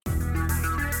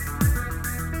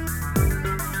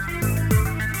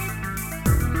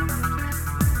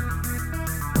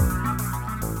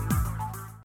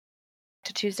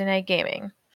Tuesday Night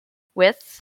Gaming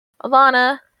with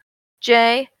Alana,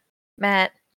 Jay,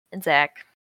 Matt, and Zach.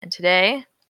 And today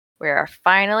we are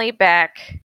finally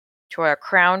back to our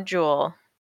crown jewel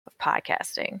of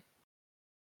podcasting.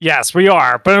 Yes, we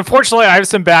are. But unfortunately, I have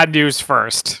some bad news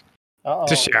first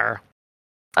to share.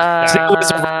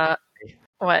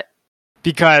 What?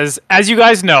 Because, as you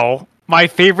guys know, my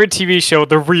favorite TV show,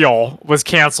 The Real, was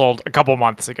canceled a couple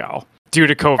months ago due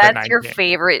to COVID-19. That's your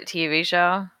favorite TV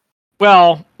show?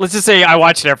 Well, let's just say I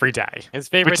watch it every day. His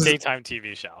favorite daytime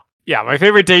TV show. Yeah, my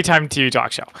favorite daytime TV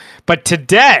talk show. But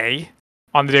today,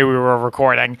 on the day we were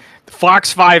recording,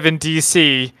 Fox 5 in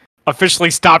DC officially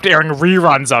stopped airing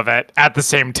reruns of it at the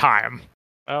same time.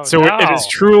 Oh, so no. it is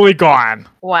truly gone.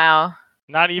 Wow.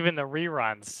 Not even the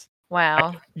reruns.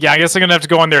 Wow. I guess I'm going to have to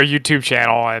go on their YouTube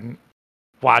channel and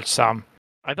watch some.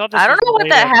 I don't know what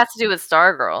that has to do with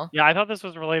Stargirl. Yeah, I thought this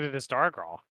was related to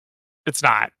Stargirl. It's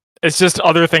not. It's just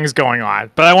other things going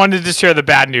on. But I wanted to share the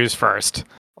bad news first.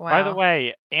 Wow. By the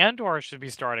way, Andor should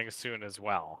be starting soon as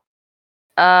well.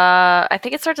 I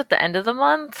think it starts at the end of the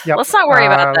month. Yep. Let's not worry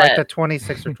about that. Like the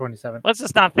 26th or 27th. Let's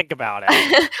just not think about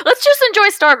it. Let's just enjoy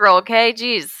Stargirl, okay?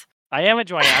 Jeez. I am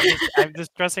enjoying it. I'm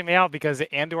just stressing me out because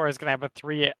Andor is going to have a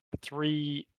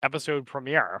three episode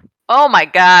premiere. Oh my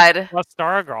god. Plus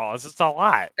Stargirl. It's just a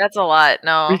lot. That's a lot.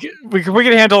 No. We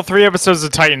can handle 3 episodes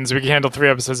of Titans. We can handle 3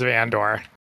 episodes of Andor.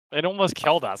 It almost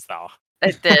killed us, though.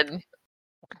 It did.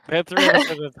 That 3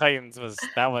 episodes of Titans was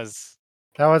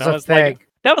a thing.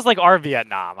 That was like our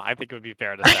Vietnam, I think it would be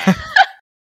fair to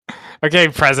say. Okay,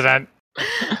 President.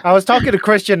 I was talking to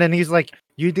Christian, and he's like,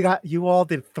 "You all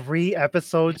did 3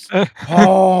 episodes.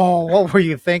 Oh, what were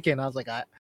you thinking?" I was like, "I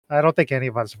don't think any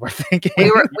of us were thinking." We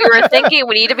were thinking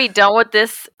we need to be done with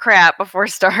this crap before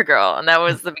Stargirl, and that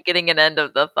was the beginning and end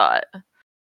of the thought.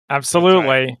 Absolutely.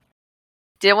 Right.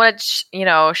 Didn't want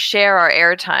to, share our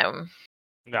airtime.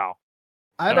 No.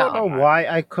 I don't know why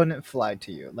I couldn't fly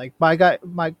to you. Like my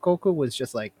Goku was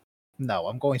just like, "No,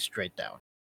 I'm going straight down."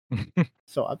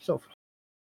 So I'm so.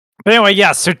 But anyway,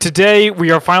 yeah, so today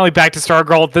we are finally back to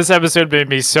Stargirl. This episode made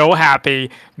me so happy.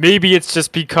 Maybe it's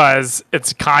just because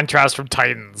it's a contrast from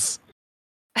Titans.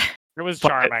 It was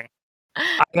charming.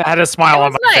 I had a smile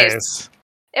on my face.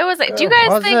 It was. Do you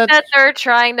guys think that they're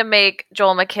trying to make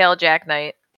Joel McHale Jack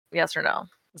Knight? Yes or no?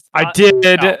 I did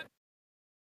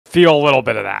feel a little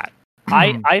bit of that.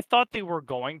 I thought they were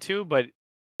going to, but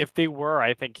if they were,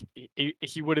 I think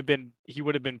he would have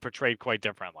been portrayed quite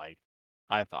differently.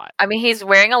 I thought. I mean, he's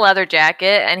wearing a leather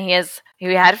jacket, and he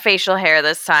had facial hair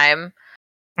this time.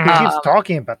 He keeps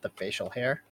talking about the facial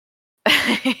hair.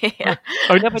 Yeah.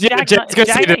 But Jack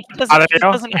Knight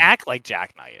doesn't act like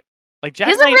Jack Knight. Like Jack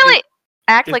he doesn't Knight really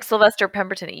act like Sylvester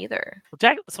Pemberton either.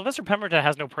 Sylvester Pemberton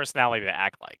has no personality to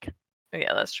act like.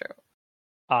 Yeah, that's true.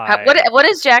 What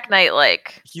is Jack Knight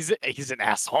like? He's an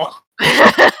asshole.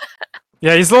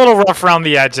 Yeah, he's a little rough around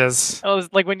the edges. Oh,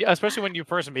 like especially when you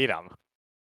first meet him.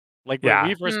 Like when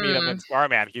we first meet him in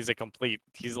Starman, he's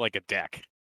like a dick.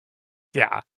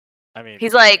 Yeah. I mean,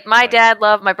 he's like, my dad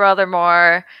loved my brother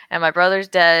more, and my brother's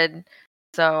dead,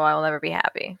 so I will never be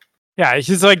happy. Yeah,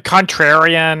 he's like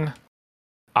contrarian.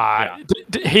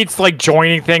 Hates like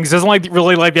joining things. Doesn't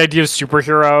really like the idea of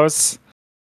superheroes.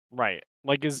 Right.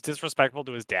 Like is disrespectful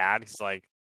to his dad. He's like,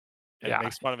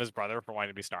 makes fun of his brother for wanting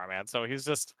to be Starman. So he's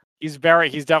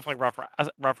definitely rough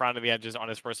around the edges on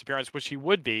his first appearance, which he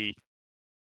would be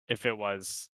if they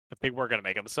were going to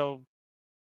make him. So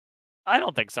I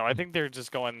don't think so. I think they're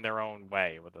just going their own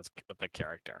way with the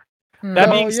character.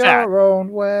 That being said, your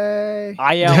own way.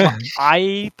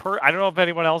 I don't know if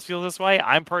anyone else feels this way.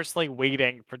 I'm personally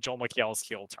waiting for Joel McHale's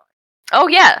heel turn. Oh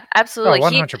yeah, absolutely.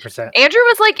 100%. Andrew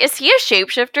was like, "Is he a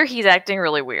shapeshifter? He's acting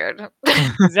really weird."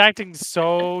 He's acting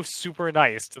so super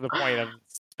nice to the point of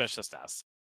suspiciousness.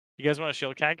 You guys want a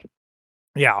shield keg?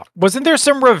 Yeah. Wasn't there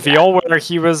some reveal where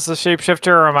he was a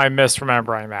shapeshifter, or am I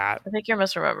misremembering that? I think you're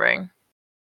misremembering.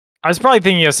 I was probably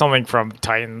thinking of something from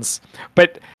Titans.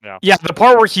 But yeah, the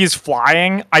part where he's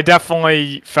flying, I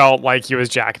definitely felt like he was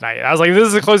Jack Knight. I was like, this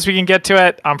is the closest we can get to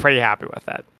it. I'm pretty happy with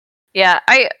it. Yeah,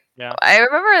 I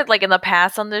remember like in the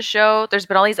past on this show, there's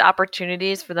been all these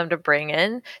opportunities for them to bring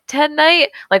in Ted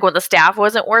Knight, like when the staff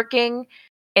wasn't working.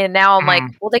 And now I'm like,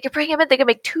 well, they could bring him in. They could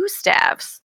make 2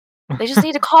 staffs. They just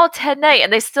need to call Ted Knight,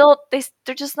 and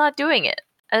they're just not doing it.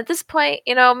 And at this point,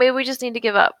 maybe we just need to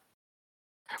give up.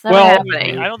 I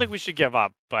don't think we should give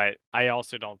up, but I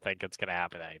also don't think it's going to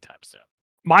happen anytime soon.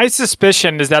 My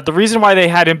suspicion is that the reason why they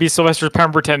had him be Sylvester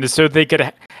Pemberton is so they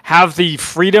could have the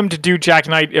freedom to do Jack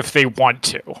Knight if they want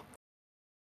to.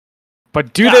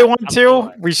 But do they want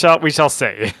to? We shall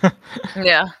see.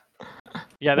 Yeah.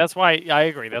 Yeah, that's why I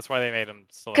agree. That's why they made him.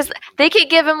 Because they could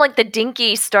give him like the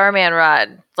dinky Starman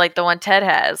rod, like the one Ted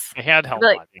has. A handheld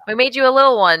like, rod. Yeah. We made you a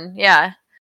little one. Yeah.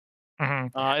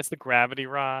 Mm-hmm. It's the gravity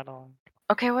rod.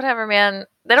 Okay, whatever, man.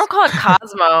 They don't call it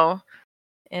Cosmo.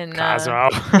 Cosmo.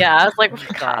 Yeah, I was like,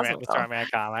 The Starman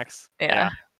comics. Yeah.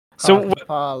 So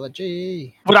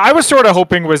apology. What I was sort of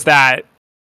hoping was that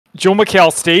Joel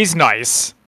McHale stays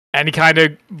nice and he kind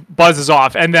of buzzes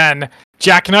off, and then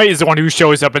Jack Knight is the one who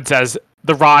shows up and says,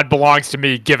 "The rod belongs to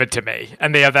me, give it to me,"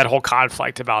 and they have that whole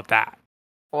conflict about that.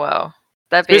 Whoa,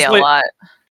 that'd be a lot.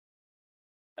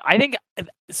 I think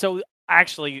so.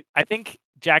 Actually, I think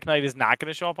Jack Knight is not going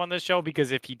to show up on this show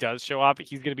because if he does show up,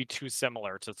 he's going to be too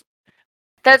similar to.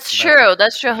 That's true.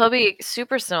 That's true. He'll be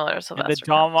super similar to Sylvester. And the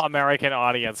dumb American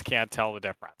audience can't tell the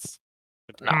difference.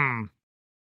 No.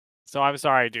 So I'm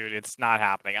sorry, dude. It's not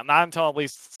happening. I'm not until at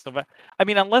least. I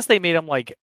mean, unless they made him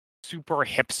like super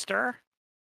hipster,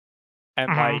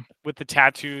 and like with the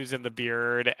tattoos and the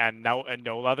beard and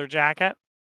no leather jacket.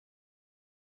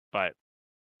 But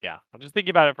yeah, I'm just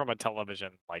thinking about it from a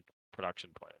television like production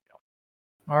point of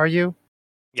view. Are you?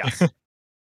 Yes.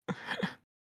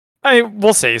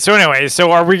 We'll see. So anyway,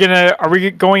 are we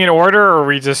going in order, or are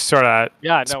we just sort of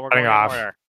we're going off? In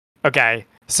order. Okay.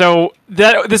 So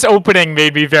this opening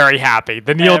made me very happy.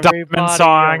 The Neil Diamond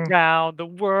song around the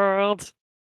world.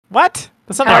 What?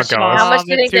 That's not how it goes. How much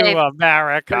do you think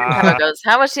America?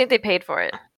 How much do you think they paid for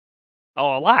it?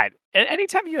 Oh, a lot.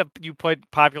 Anytime you put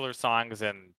popular songs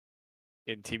in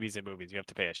TVs and movies, you have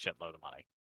to pay a shitload of money.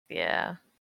 Yeah.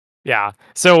 Yeah.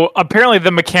 So apparently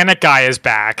the mechanic guy is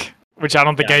back, which I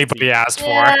don't think anybody asked for.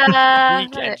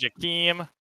 And Jakeem.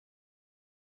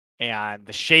 And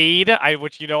the Shade,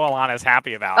 which Alana's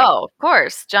happy about. Oh, of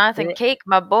course. Jonathan Cake,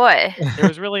 my boy. There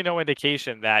was really no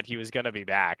indication that he was going to be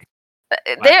back.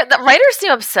 The writers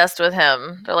seem obsessed with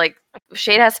him. They're like,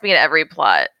 Shade has to be in every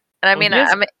plot. And I mean,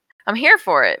 I'm here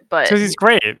for it, but... Because he's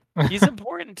great. He's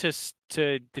important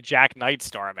to the Jack Knight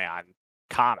Starman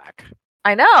comic.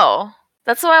 I know.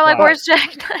 That's why I'm like, where's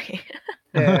Jack Knight?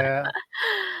 Yeah.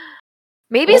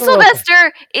 Maybe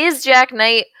Sylvester is Jack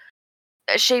Knight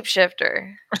a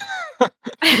shapeshifter.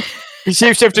 He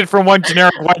shapeshifted from one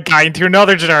generic white guy into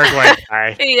another generic white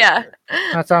guy. Yeah.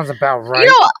 That sounds about right.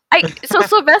 So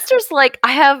Sylvester's like,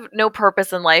 I have no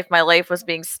purpose in life. My life was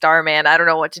being Starman. I don't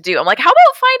know what to do. I'm like, how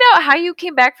about find out how you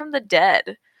came back from the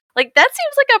dead? Like, that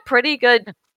seems like a pretty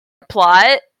good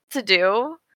plot to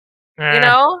do. You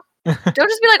know? Don't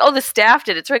just be like, oh, the staff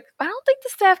did it. It's like, I don't think the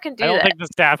staff can do that. I don't think the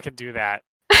staff can do that.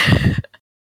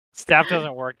 Staff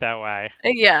doesn't work that way.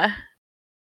 Yeah.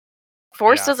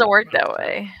 Force doesn't work that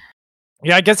way.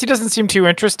 Yeah, I guess he doesn't seem too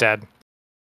interested.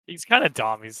 He's kind of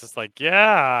dumb. He's just like,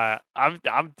 yeah,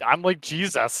 I'm like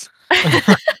Jesus.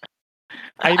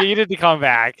 I needed to come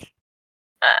back.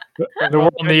 The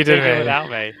world needed it without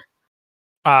me.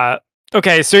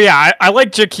 Okay, so yeah, I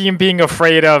like Jakeem being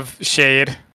afraid of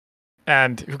Shade,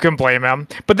 and who can blame him?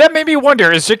 But that made me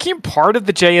wonder: is Jakeem part of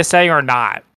the JSA or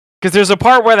not? Because there's a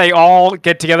part where they all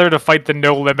get together to fight the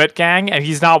No Limit gang, and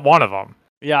he's not one of them.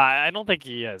 Yeah, I don't think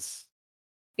he is.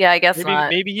 Yeah, I guess not.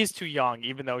 Maybe he's too young,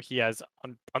 even though he has,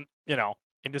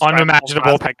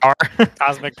 unimaginable power.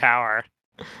 Cosmic power.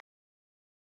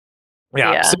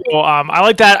 Yeah. So I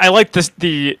like that. I like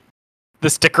the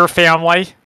Sticker family.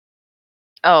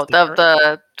 Oh,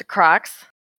 the Crocs.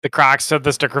 The Crocs of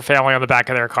the Sticker family on the back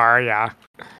of their car. Yeah.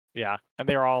 Yeah, and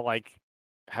they're all like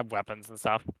have weapons and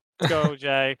stuff. Let's go,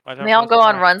 Jay. They all go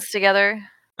on runs together.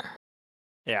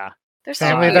 Yeah. They're so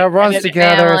family that runs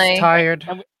together is tired.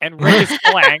 And Rick is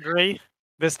still angry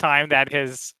this time that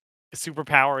his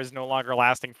superpower is no longer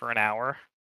lasting for an hour.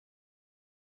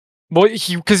 Well,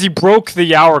 because he broke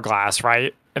the hourglass,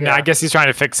 right? And I guess he's trying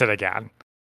to fix it again.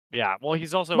 Yeah, well,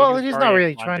 he's also... Well, he's not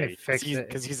really trying to fix it.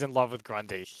 Because he's in love with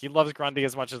Grundy. He loves Grundy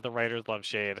as much as the writers love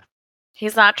Shade.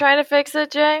 He's not trying to fix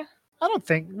it, Jay? I don't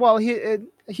think... Well,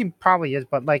 he probably is,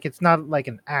 but like it's not like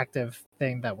an active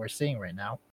thing that we're seeing right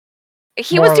now.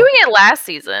 He was doing it last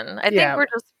season. I think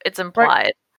it's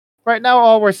implied. Right now,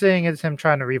 all we're seeing is him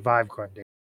trying to revive Grundy.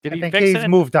 I think he's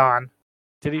moved on.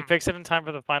 Did he fix it in time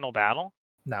for the final battle?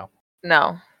 No.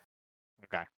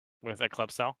 Okay. With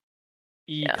Eclipso?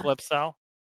 Eclipso?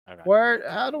 Okay.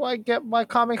 How do I get my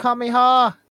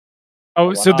Kamehameha?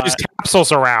 Oh, so there's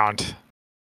capsules around.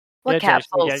 What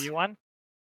capsules? Yeah, you won?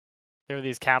 There are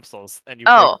these capsules, and you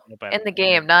in the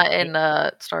game, not in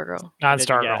Stargirl. Not in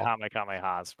Stargirl. Yeah,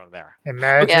 Kamehamehas from there.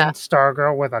 Imagine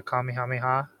Stargirl with a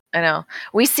Kamehameha. I know.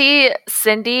 We see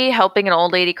Cindy helping an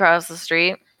old lady cross the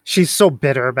street. She's so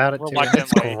bitter about it too.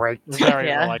 That's great. Very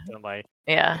reluctantly.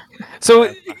 Yeah.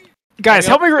 So, guys,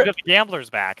 help me. The gambler's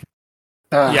back.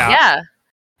 Yeah.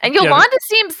 And Yolanda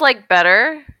seems like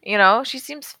better. You know, she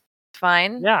seems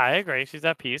fine. Yeah, I agree. She's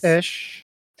at peace. Ish.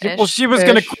 Well, she was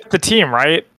going to quit the team,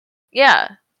 right? Yeah.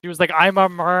 She was like, I'm a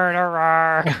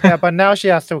murderer. Yeah, but now she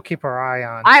has to keep her eye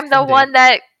on. I'm the one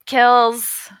that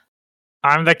kills.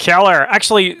 I'm the killer.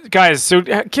 Actually, guys, so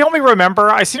can me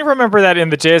remember? I seem to remember that in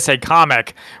the JSA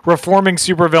comic, reforming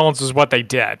supervillains was what they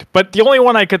did. But the only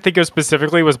one I could think of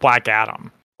specifically was Black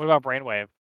Adam. What about Brainwave?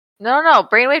 No.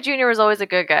 Brainwave Jr. was always a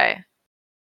good guy.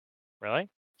 Really?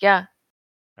 Yeah.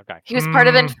 Okay. He was part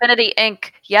of Infinity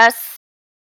Inc. Yes.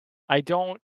 I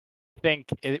don't think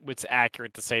it's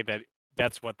accurate to say that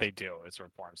that's what they do is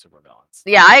reform supervillains.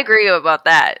 Yeah, I agree about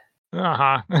that.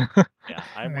 Yeah,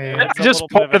 it's just a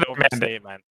little bit of the an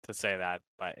overstatement to say that,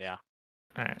 but yeah.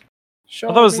 All right. Show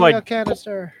well, that was me a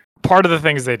canister. Part of the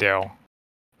things they do,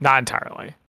 not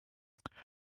entirely.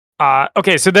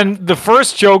 Okay, so then the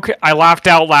first joke I laughed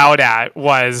out loud at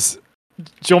was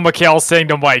Joel McHale saying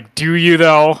to Mike, "Do you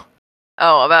though?"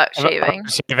 Oh, about shaving.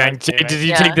 Shaving. Did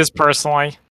you take this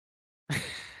personally?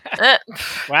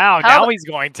 Wow, now he's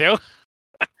going to.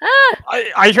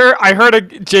 I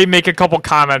heard Jay make a couple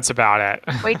comments about it.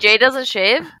 Wait, Jay doesn't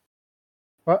shave?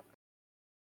 What?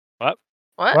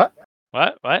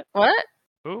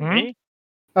 Who? Me?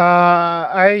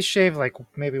 I shave like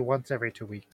maybe once every 2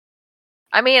 weeks.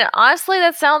 I mean, honestly,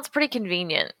 that sounds pretty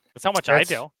convenient. That's how much I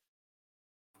do.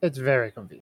 It's very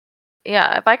convenient.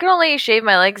 Yeah, if I could only shave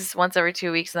my legs once every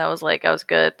 2 weeks and I was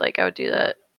good, like I would do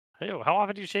that. Ew, how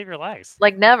often do you shave your legs?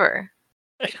 Like never.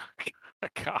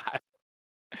 God.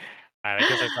 I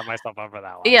guess I set myself up for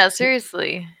that one. Yeah,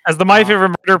 seriously. As the My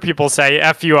Favorite Murder people say,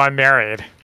 F you, I'm married.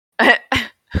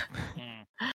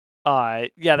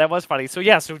 Yeah, that was funny. So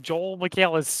Joel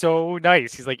McHale is so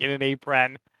nice. He's like in an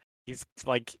apron. He's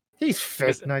fake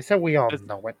nice, and we all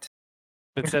know it.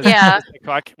 It says, yeah.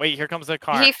 Wait, here comes the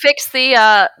car. He fixed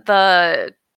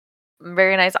the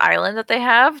very nice island that they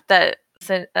have that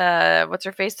what's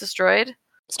her face destroyed?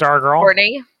 Stargirl.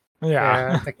 Courtney.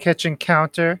 Yeah. The kitchen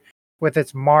counter with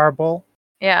its marble.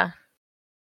 Yeah.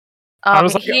 I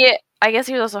guess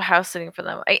he was also house sitting for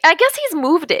them. I guess he's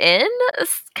moved in.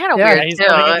 It's kind of weird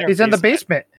too. He's in the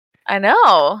basement. I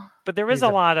know. But there is a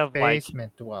lot of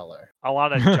basement dweller. A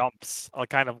lot of jumps,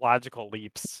 kind of logical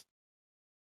leaps.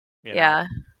 Yeah.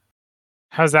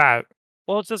 How's that?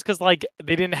 Well, it's just because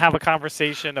they didn't have a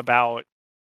conversation about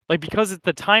because it's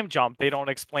the time jump. They don't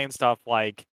explain stuff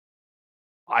like,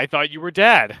 "I thought you were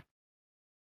dead."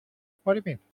 What do you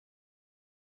mean?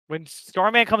 When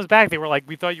Starman comes back, they were like,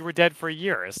 "We thought you were dead for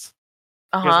years."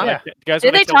 Uh-huh. Yeah.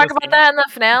 Did they talk about that in the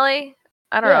finale?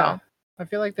 I don't know. I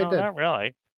feel like they did. Not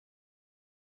really.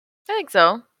 I think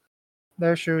so.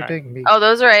 They're shooting me. Oh,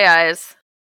 those are AIs.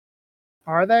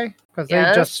 Are they? Because they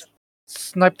just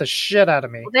sniped the shit out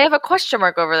of me. Well, they have a question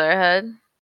mark over their head.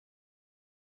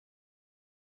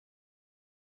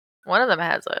 One of them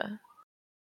has a...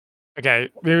 Okay,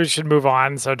 maybe we should move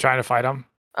on. So trying to fight him.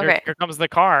 Okay. Here comes the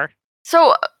car.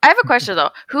 So I have a question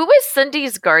though. Who is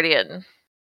Cindy's guardian?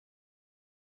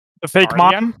 The fake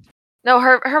mom? No,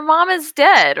 her mom is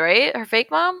dead, right? Her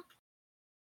fake mom?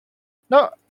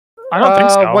 No. I don't think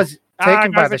so. Was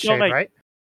taken by the Shade, right?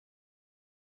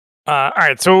 All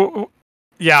right, so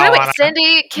yeah. So anyway,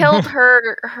 Cindy killed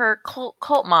her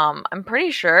cult mom. I'm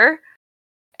pretty sure,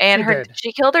 and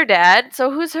she killed her dad.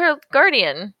 So who's her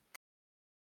guardian?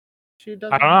 She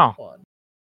doesn't. I don't know. Have one.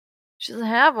 She doesn't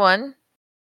have one.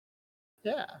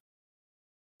 Yeah.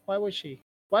 Why would she?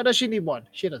 Why does she need one?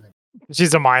 She doesn't.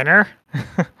 She's a minor.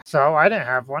 So I didn't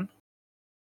have one.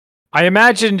 I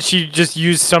imagine she just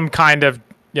used some kind of,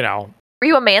 Were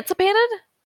you emancipated?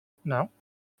 No.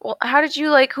 Well, how did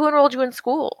you who enrolled you in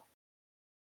school?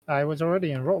 I was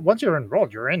already enrolled. Once you're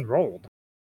enrolled, you're enrolled.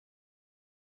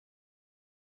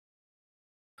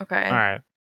 Okay. All right.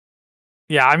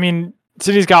 Yeah, I mean,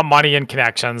 Cindy's got money and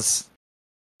connections.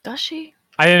 Does she?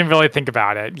 I didn't really think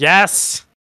about it. Yes.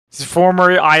 She's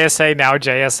former ISA, now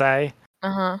JSA.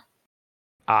 Uh-huh.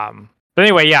 But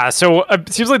anyway, yeah, so it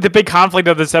seems like the big conflict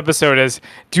of this episode is,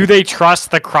 do they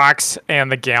trust the Crocs and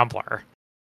the Gambler?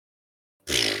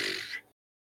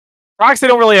 Crocs, they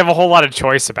don't really have a whole lot of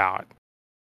choice about.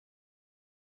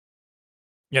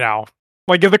 If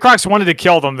the Crocs wanted to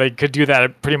kill them, they could do that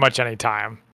at pretty much any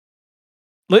time.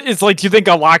 It's like, do you think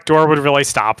a locked door would really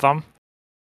stop them?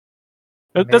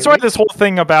 Maybe. That's why this whole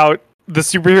thing about the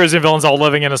superheroes and villains all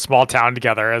living in a small town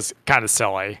together is kind of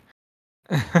silly.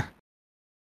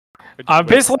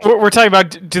 Basically, we're talking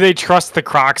about, do they trust the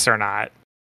Crocs or not?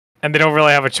 And they don't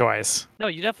really have a choice. No,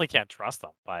 you definitely can't trust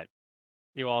them, but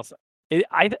you also...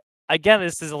 Again,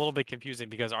 this is a little bit confusing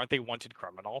because aren't they wanted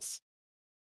criminals?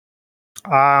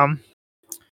 If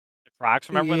Rocks,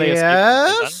 remember when they escaped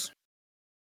from prison?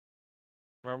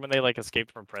 Remember when they like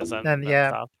escaped from prison? And yeah.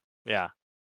 Stuff? Yeah.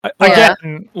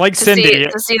 Again, like Cindy.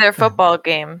 To see their football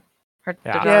game.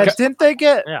 Yeah, didn't they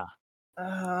get... Yeah.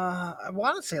 I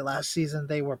want to say last season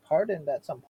they were pardoned at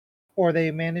some point. Or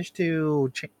they managed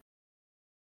to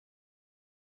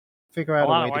figure out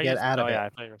a way to get out of it. Yeah, I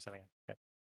thought you were saying it.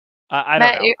 I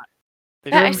don't know.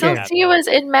 Matt, I still see you as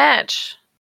in match.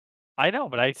 I know,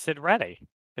 but I said ready.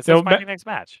 It says fighting next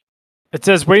match. It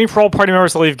says waiting for all party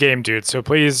members to leave game, dude. So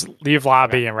please leave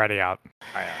lobby and ready out.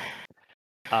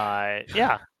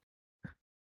 Yeah.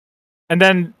 And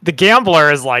then the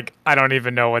gambler is like, I don't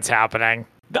even know what's happening.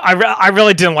 I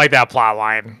really didn't like that plot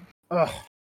line.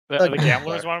 The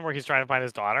gambler's one where he's trying to find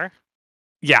his daughter?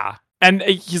 Yeah. And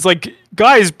he's like,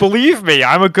 guys, believe me,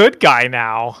 I'm a good guy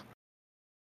now.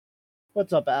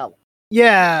 What's up, Al?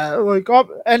 Yeah,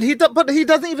 and but he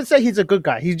doesn't even say he's a good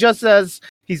guy. He just says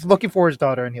he's looking for his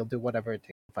daughter and he'll do whatever it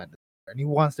takes to find her. And he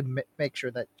wants to make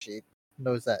sure that she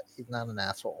knows that he's not an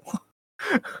asshole.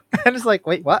 And it's like,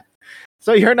 wait, what?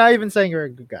 So you're not even saying you're a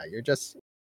good guy. You're just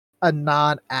a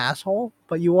non-asshole,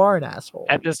 but you are an asshole.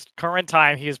 At this current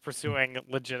time, he is pursuing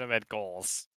legitimate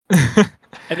goals.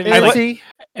 And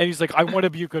he's like, I want to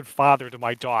be a good father to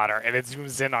my daughter. And it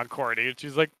zooms in on Courtney. And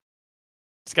she's like,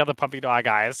 he's got the puppy dog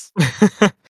eyes.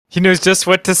 He knows just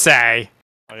what to say.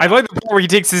 Oh, yeah. I like the part where he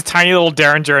takes his tiny little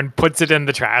Derringer and puts it in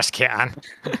the trash can.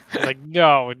 Like,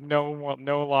 no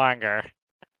longer.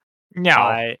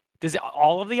 No. Does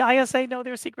all of the ISA know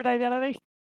their secret identity?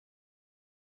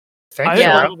 I think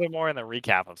a little bit more in the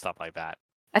recap of stuff like that.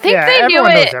 I think they knew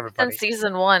it in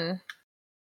season 1.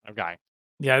 Okay.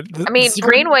 Yeah.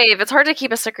 Brainwave. It's hard to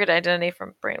keep a secret identity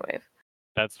from Brainwave.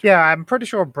 That's true. Yeah, I'm pretty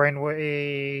sure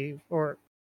Brainwave or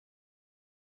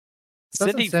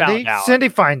Cindy found out. Cindy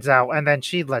finds out, and then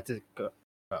she lets it go.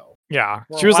 Yeah,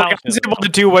 she was like, I was able to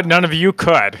do what none of you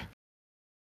could.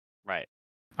 Right.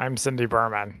 I'm Cindy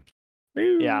Berman.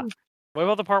 Yeah. What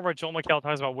about the part where Joel McHale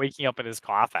talks about waking up in his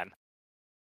coffin?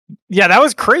 Yeah, that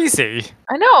was crazy.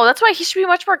 I know. That's why he should be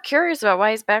much more curious about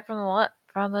why he's back from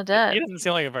the dead. He doesn't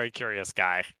seem like a very curious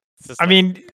guy. I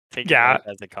mean, yeah,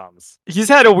 as it comes. He's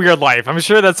had a weird life. I'm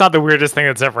sure that's not the weirdest thing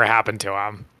that's ever happened to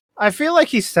him. I feel like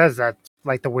he says that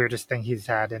like the weirdest thing he's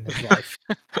had in his life.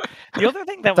 The other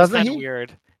thing that was kind of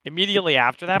weird immediately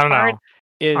after that part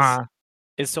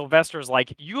is Sylvester's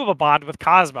like, you have a bond with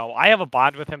Cosmo. I have a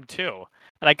bond with him too.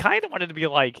 And I kind of wanted to be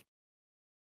like,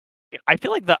 I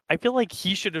feel like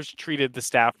he should have treated the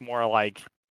staff more like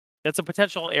that's a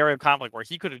potential area of conflict where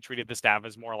he could have treated the staff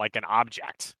as more like an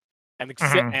object,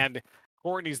 and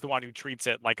Courtney's the one who treats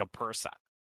it like a person.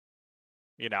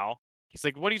 You know, he's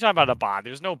like, "What are you talking about? A bond?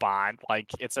 There's no bond. Like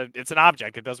it's an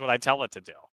object. It does what I tell it to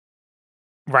do."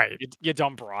 Right. You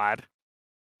dumb broad.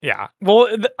 Yeah. Well,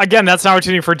 again, that's an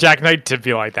opportunity for Jack Knight to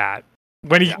be like that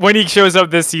when he shows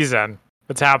up this season.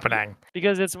 What's happening?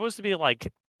 Because it's supposed to be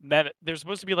like they're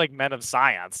supposed to be like men of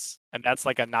science, and that's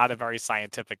like not a very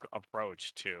scientific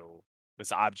approach to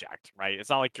this object, right?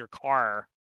 It's not like your car.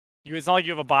 It's not like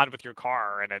you have a bond with your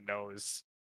car and it knows,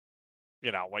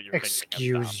 what you're thinking.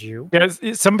 Excuse you. Yes,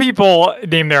 some people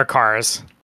name their cars.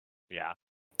 Yeah.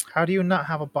 How do you not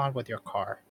have a bond with your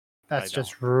car? That's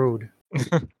just rude.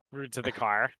 Rude to the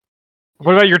car.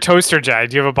 What about your toaster, Jay?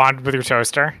 Do you have a bond with your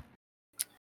toaster?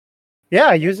 Yeah,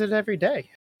 I use it every day.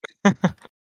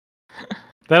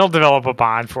 That'll develop a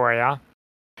bond for you.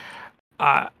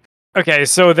 Okay,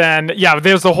 so then,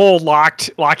 there's the whole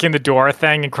locking the door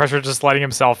thing, and Crusher just letting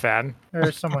himself in.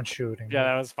 There's someone shooting. Yeah,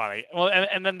 that was funny. Well,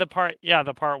 and then the part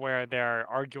where they're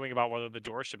arguing about whether the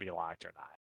door should be locked or not.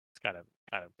 It's kind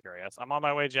of curious. I'm on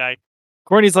my way, Jay.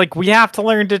 Courtney's like, we have to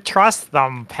learn to trust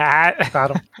them, Pat.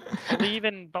 Got him.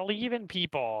 believe in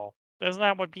people. Isn't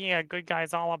that what being a good guy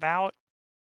is all about?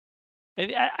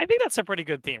 I think that's a pretty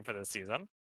good theme for this season.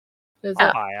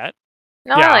 I'll buy it.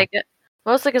 No, I like it.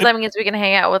 Mostly because that means we can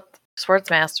hang out with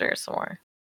Sportsmaster some more.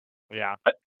 Yeah.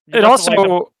 It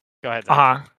also... Go ahead.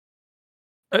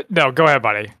 No, go ahead,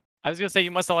 buddy. I was going to say,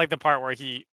 you must have liked the part that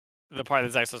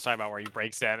Zex was talking about where he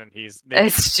breaks in and he's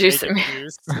it's juicing me.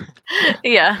 Juice.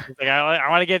 Yeah. He's like, I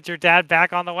want to get your dad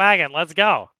back on the wagon. Let's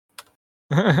go.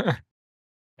 That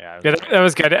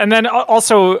was good. And then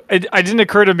also, it didn't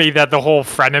occur to me that the whole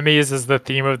frenemies is the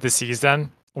theme of the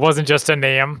season. It wasn't just a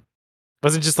name. It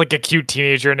wasn't just like a cute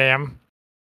teenager name.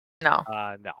 No.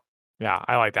 No. Yeah,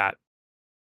 I like that.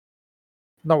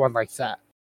 No one likes that.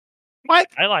 What?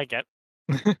 I like it.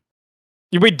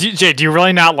 Wait, Jay, do you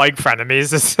really not like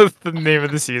frenemies? This is the name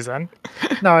of the season.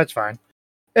 No, it's fine.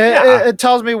 It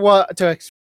tells me what to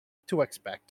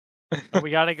expect.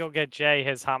 We got to go get Jay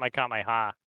his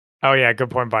Hamakameha. Oh yeah, good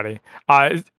point, buddy.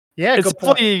 Yeah, it's good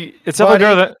point.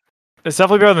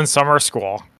 definitely better than summer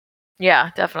school.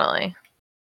 Yeah, definitely.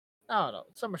 No,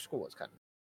 summer school was kind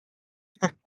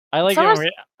of. I like Summer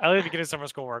it. I like the beginning of summer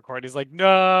school record. He's like,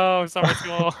 "No, summer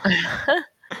school."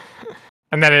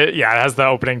 And then it has the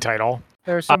opening title.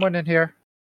 There's someone in here.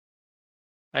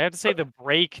 I have to say the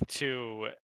break to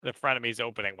the Frenemies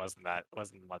opening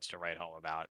wasn't much to write home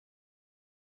about.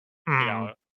 You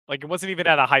know, like it wasn't even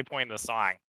at a high point in the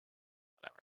song.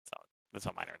 Whatever. So that's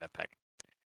a minor nitpick.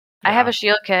 I have a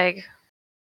shield keg.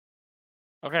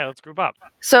 Okay, let's group up.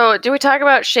 So, do we talk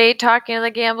about Shade talking to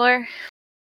the gambler?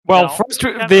 Well, No, first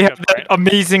they have that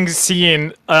amazing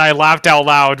scene. I laughed out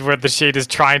loud where the Shade is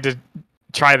trying to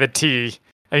try the tea,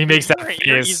 and he makes that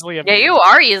face. Yeah, you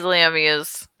are easily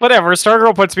amused. Whatever.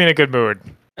 Stargirl puts me in a good mood.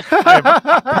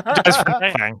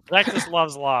 Nexus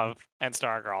loves love and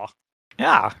Stargirl.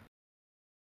 Yeah,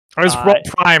 I was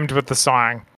primed with the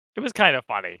song. It was kind of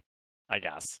funny, I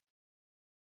guess.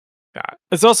 Yeah,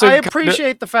 it's also. I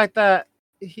appreciate the fact that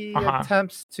he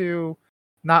attempts to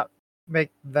not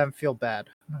make them feel bad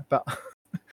about.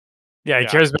 Yeah, he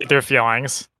cares about their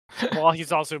feelings. Well,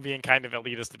 he's also being kind of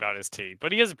elitist about his tea,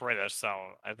 but he is British, so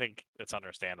I think it's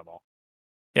understandable.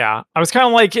 Yeah, I was kind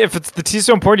of like, if it's the tea's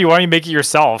so important, why don't you make it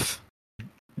yourself,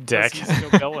 dick? He's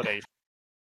nobility.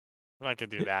 I'm not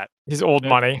gonna do that. He's old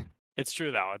money. It's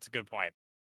true though. It's a good point.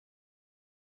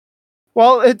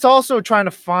 Well, it's also trying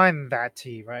to find that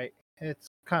tea, right? It's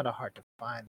kind of hard to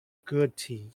find good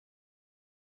tea.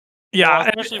 Yeah, well,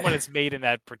 especially when it's made in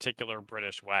that particular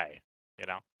British way, you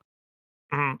know.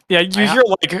 Yeah, you hear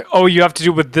like, oh, you have to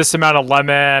do with this amount of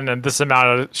lemon and this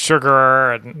amount of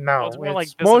sugar, and no, it's more like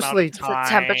mostly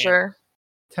temperature,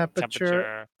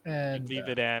 and leave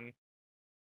it in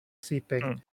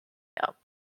seeping. Yeah,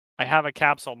 I have a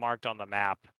capsule marked on the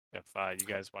map if you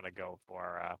guys want to go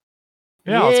for.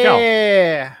 Let's go.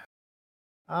 Yeah,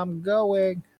 I'm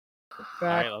going. Back, all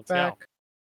right, let's back.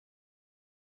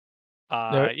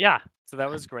 go. Yeah, so that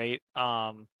was great.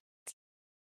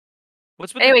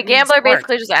 What's with anyway, Gambler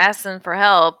basically just asked him for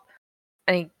help,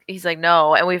 and he's like,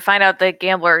 no. And we find out that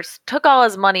Gambler took all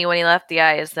his money when he left the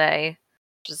ISA,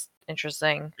 which is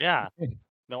interesting. Yeah.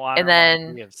 No honor. And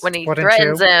then when he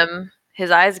threatens him,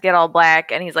 his eyes get all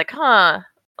black, and he's like, huh,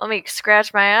 let me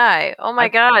scratch my eye. Oh my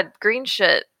god, green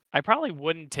shit. I probably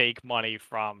wouldn't take money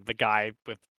from the guy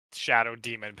with shadow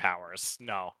demon powers.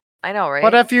 No. I know, right?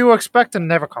 What if you expect to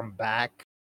never come back?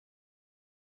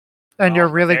 And you're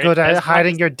really good at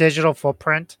hiding your digital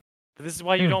footprint. This is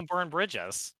why you don't burn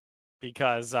bridges.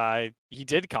 Because he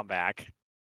did come back.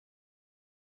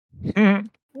 Wait,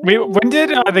 when did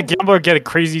the Gambler get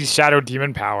crazy shadow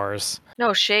demon powers?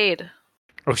 No, Shade.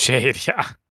 Oh, Shade, yeah.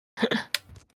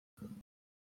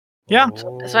 Yeah.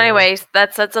 So anyways,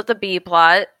 that sets up the B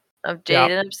plot of Jade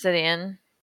and Obsidian.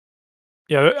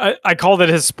 Yeah, I called it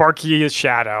his Sparky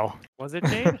shadow. Was it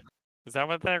Jade? Is that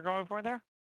what they're going for there?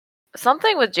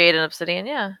 Something with Jade and Obsidian,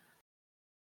 yeah.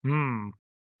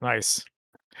 Nice.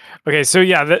 Okay, so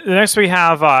yeah, the next we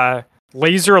have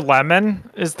Laser Lemon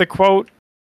is the quote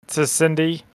to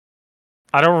Cindy.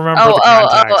 I don't remember the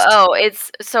context.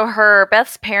 It's so her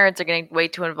Beth's parents are getting way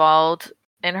too involved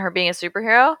in her being a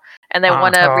superhero, and they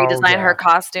want to redesign her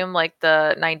costume like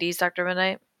the 90s Dr.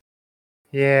 Midnight.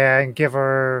 Yeah, and give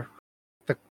her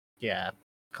the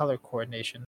color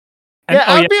coordination. And,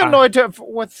 I'd be annoyed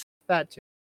with that too.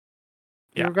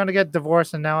 Yeah. You're gonna get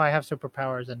divorced, and now I have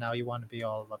superpowers, and now you want to be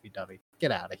all lovey-dovey.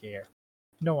 Get out of here.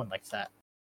 No one likes that.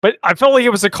 But I felt like it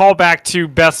was a callback to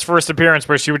Beth's first appearance,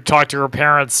 where she would talk to her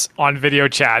parents on video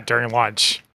chat during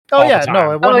lunch. Oh yeah,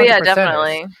 no. 100%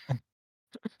 definitely.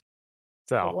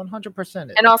 So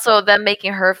 100%. And also them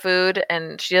making her food,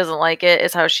 and she doesn't like it.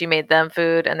 Is how she made them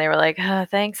food, and they were like,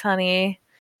 "Thanks, honey."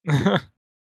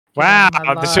 Wow,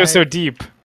 the show's so deep.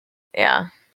 Yeah.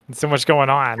 There's so much going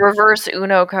on. Reverse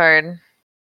Uno card.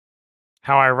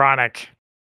 How ironic.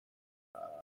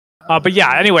 But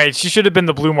yeah, anyway, she should have been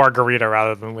the blue margarita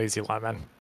rather than lazy lemon.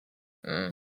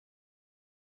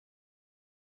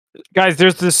 Guys,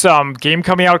 there's this game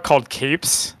coming out called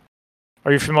Capes.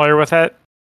 Are you familiar with it?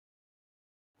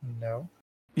 No.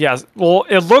 Yes. Well,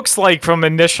 it looks like from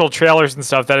initial trailers and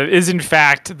stuff that it is in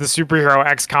fact the superhero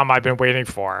XCOM I've been waiting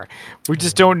for. We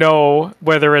just don't know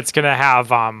whether it's going to have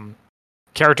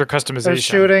character customization. There's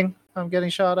shooting. I'm getting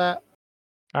shot at.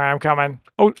 All right, I'm coming.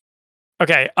 Oh,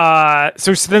 okay.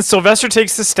 So then Sylvester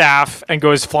takes the staff and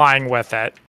goes flying with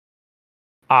it.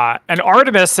 And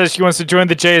Artemis says she wants to join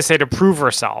the JSA to prove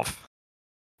herself.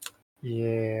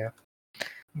 Yeah.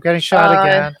 I'm getting shot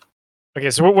again. Okay,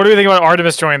 so what do you think about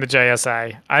Artemis joining the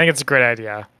JSA? I think it's a great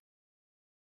idea.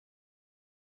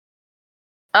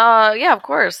 Yeah, of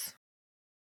course.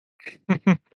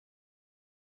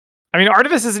 I mean,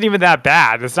 Artemis isn't even that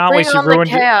bad. It's not Bring like she on the ruined.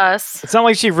 chaos. It's not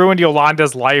like she ruined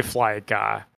Yolanda's life like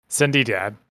Cindy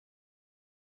did.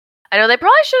 I know they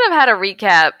probably should have had a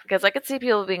recap because I could see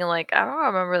people being like, I don't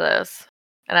remember this.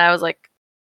 And I was like,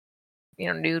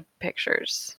 nude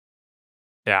pictures.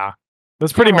 Yeah.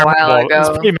 That's pretty From a while memorable. It's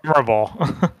ago. pretty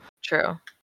memorable. True.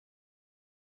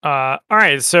 All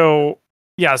right, so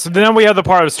then we have the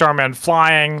part of Starman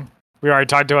flying. We already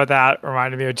talked about that.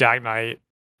 Reminded me of Jack Knight.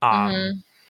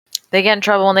 They get in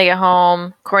trouble when they get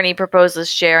home. Courtney proposes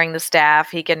sharing the staff.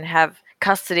 He can have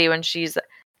custody when she's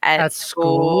at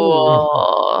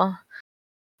school.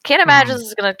 Can't imagine this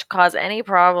is going to cause any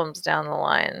problems down the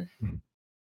line.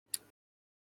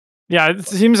 Yeah, it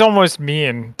seems almost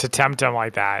mean to tempt him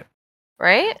like that.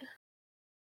 Right?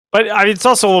 But I mean, it's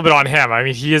also a little bit on him. I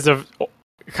mean, he is a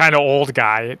kind of old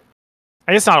guy.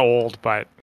 I guess not old, but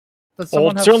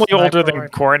old, certainly older than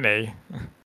Courtney. I'm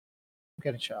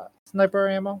getting shot. Sniper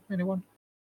ammo? Anyone?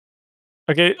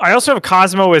 Okay, I also have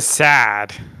Cosmo is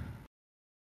sad.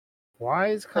 Why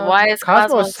is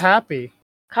Cosmo's happy?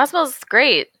 Cosmo's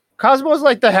great. Cosmo's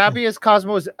like the happiest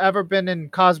Cosmo's ever been in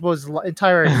Cosmo's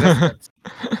entire existence.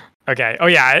 Okay. Oh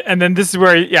yeah, and then this is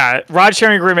where rod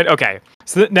sharing agreement. Okay,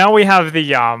 so now we have the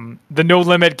No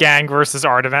Limit gang versus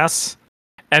Artemis,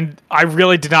 and I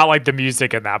really did not like the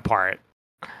music in that part.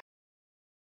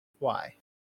 Why?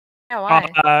 Yeah,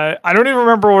 why? I don't even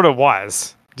remember what it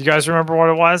was. Do you guys remember what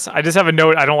it was? I just have a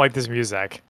note. I don't like this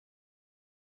music.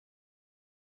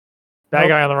 That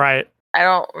guy on the right.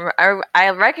 I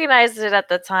recognized it at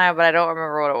the time, but I don't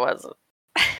remember what it was.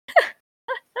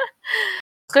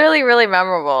 Clearly really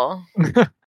memorable.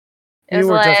 You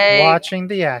were just watching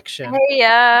the action.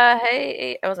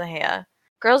 Hey, it wasn't hey.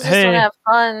 Girls just want to have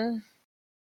fun.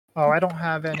 Oh, I don't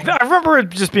have any. I remember it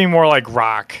just being more like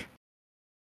rock.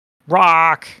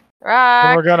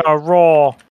 We're gonna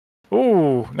roll.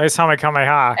 Ooh, nice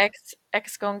Kamehameha.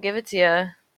 X gonna give it to you.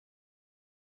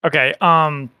 Okay, what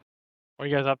are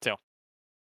you guys up to?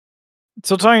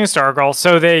 So talking to Stargirl,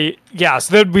 so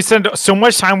we spend so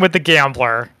much time with the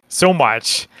gambler, so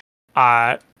much.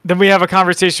 Then we have a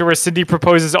conversation where Cindy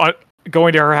proposes on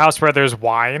going to her house where there's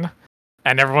wine,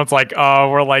 and everyone's like, "Oh,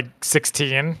 we're like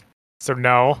 16, so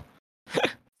no."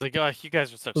 Like, oh, you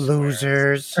guys are such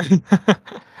losers.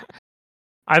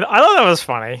 I thought that was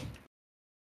funny.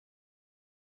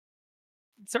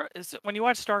 So when you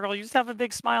watch Stargirl, you just have a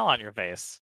big smile on your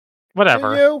face.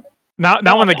 Whatever. Do you?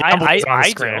 Now when the gambler's on the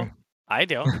screen. I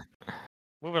do.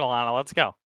 Moving along, let's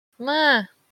go. Meh.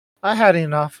 I had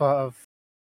enough of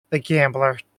the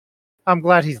gambler. I'm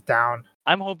glad he's down.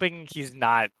 I'm hoping he's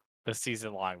not the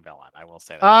season-long villain. I will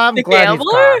say that. I'm glad gambler?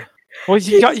 he's gone. Well,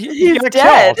 he got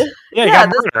dead. killed. Yeah, he got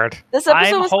murdered. This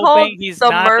episode I'm was hoping called he's The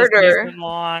not Murder. the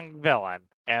season-long villain,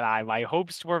 and my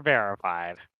hopes were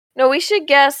verified. No, we should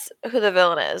guess who the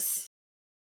villain is.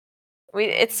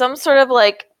 It's some sort of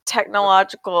like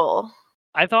technological.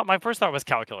 My first thought was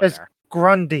Calculator. It's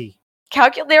Grundy.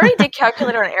 They already did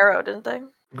Calculator on Arrow, didn't they?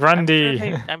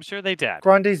 Grundy. I'm sure they did.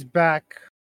 Grundy's back.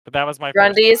 But that was my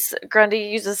Grundy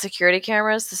uses security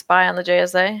cameras to spy on the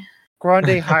JSA.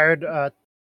 Grundy hired a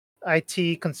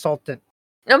IT consultant.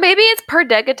 No, maybe it's Per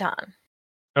Degaton.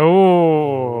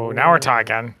 Oh, now we're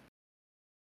talking.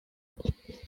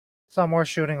 Some more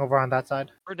shooting over on that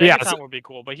side. Degaton would be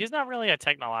cool, but he's not really a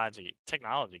technology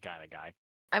kind of guy.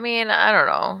 I mean, I don't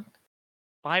know.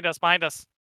 Behind us.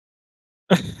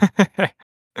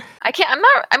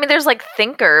 I mean, there's like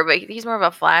Thinker, but he's more of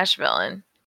a Flash villain.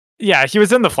 Yeah, he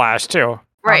was in the Flash too.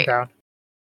 Right. I'm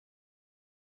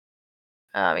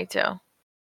down. Me too.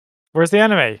 Where's the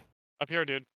enemy? Up here,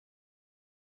 dude.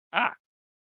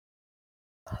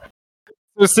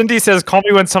 So Cindy says, "Call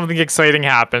me when something exciting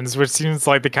happens," which seems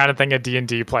like the kind of thing a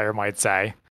D&D player might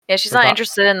say. Yeah, she's not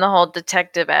interested in the whole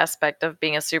detective aspect of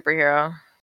being a superhero.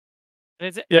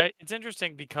 It's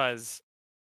interesting because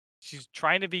she's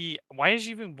trying to be. Why does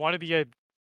she even want to be a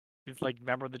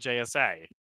member of the JSA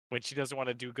when she doesn't want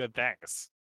to do good things?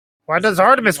 Why does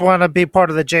Artemis want to be part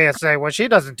of the JSA when she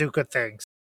doesn't do good things?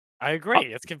 I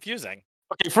agree. It's confusing.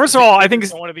 Okay, first of all, I think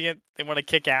they want to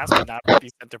kick ass but not be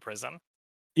sent to prison.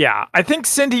 Yeah, I think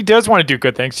Cindy does want to do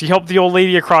good things. She helped the old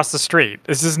lady across the street.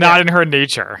 This is not in her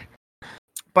nature.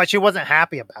 But she wasn't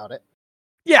happy about it.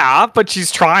 Yeah, but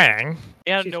she's trying.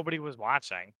 And nobody was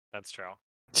watching. That's true.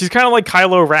 She's kind of like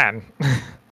Kylo Ren.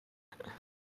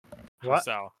 What?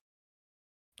 So.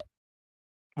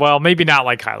 Well, maybe not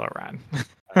like Kylo Ren.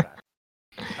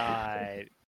 Okay.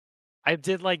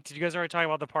 Did you guys already talk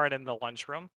about the part in the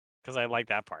lunchroom? Because I like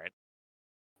that part.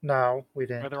 No, we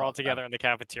didn't. Where they're all together in the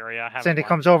cafeteria. Cindy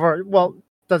comes over. Well,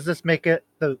 does this make it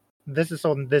the This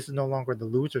is no longer the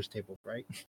losers table, right?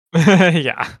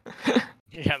 Yeah.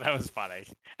 Yeah, that was funny.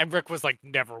 And Rick was like,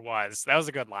 "Never was." That was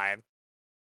a good line.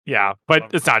 Yeah,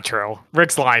 but it's not true.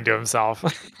 Rick's lying to himself.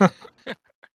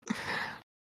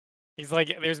 He's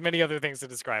like, "There's many other things to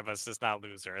describe us, just not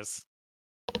losers."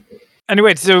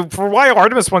 Anyway, so for why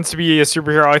Artemis wants to be a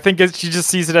superhero, I think she just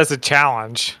sees it as a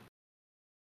challenge.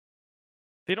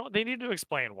 They need to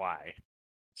explain why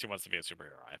she wants to be a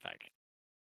superhero. I think.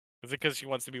 Is it because she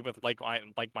wants to be with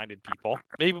like-minded people?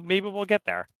 Maybe we'll get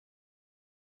there.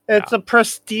 It's a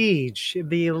prestige.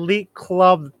 The elite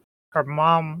club. Her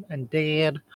mom and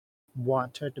dad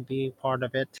want her to be part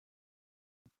of it.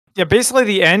 Yeah, basically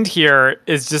the end here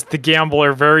is just the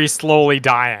gambler very slowly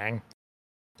dying.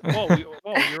 Whoa,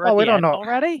 you're at we the don't end know.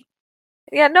 already?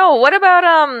 Yeah, no. What about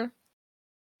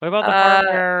What about the part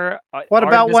where? What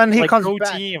about Artemis when is he like, comes "Go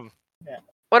back? team"? Yeah.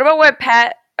 What about when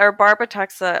Pat or Barbara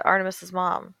talks to Artemis's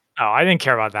mom? Oh, I didn't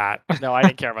care about that. No, I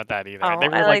didn't care about that either. Oh, They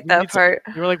were I like "We that need part.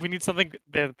 They were like, "We need something."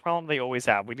 The problem they always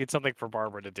have. We need something for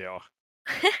Barbara to do.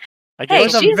 Hey,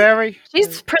 It was a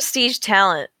she's prestige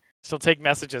talent. She'll take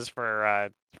messages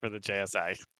for the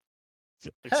JSA.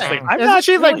 It's Hey, like, I'm isn't not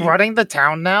she like really- running the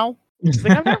town now? She's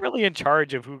like, I'm not really in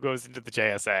charge of who goes into the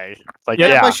JSA. It's like,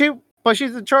 Yeah. But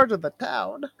she's in charge of the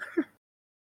town.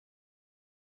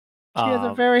 She has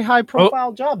a very high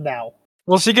profile job now.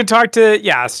 Well, she can talk to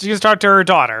her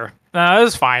daughter. It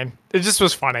was fine. It just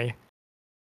was funny.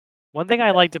 One thing I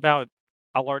liked about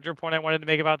a larger point I wanted to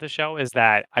make about the show is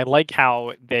that I like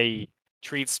how they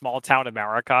treat small town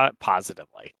America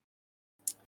positively.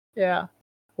 Yeah.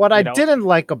 What I didn't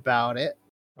like about it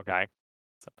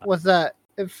was that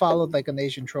it followed like an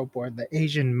Asian trope where the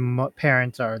Asian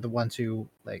parents are the ones who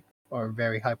like are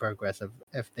very hyper aggressive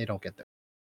if they don't get there.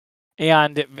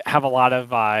 And have a lot of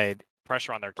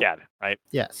pressure on their kid, right?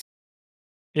 Yes.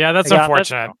 Yeah, that's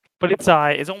unfortunate. But it's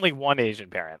only one Asian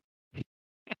parent.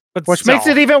 Which makes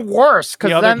it even worse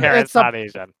the other parent's not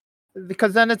Asian.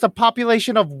 Because then it's a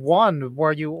population of one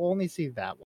where you only see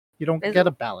that one. You don't get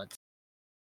a balance.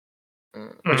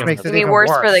 Which makes it even worse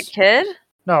for the kid?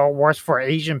 No, worse for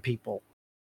Asian people.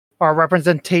 Our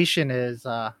representation is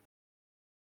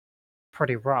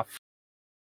pretty rough.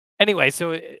 Anyway,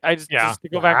 so I just to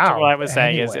go back to what I was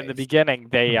saying is in the beginning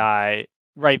they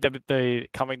the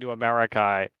Coming to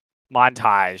America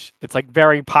montage. It's like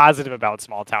very positive about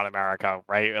small town America,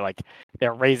 right? Like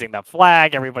they're raising the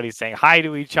flag, everybody's saying hi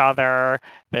to each other,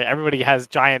 everybody has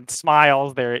giant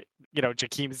smiles.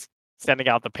 Jakeem's sending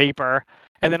out the paper,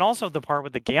 and then also the part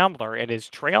with the gambler and his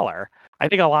trailer. I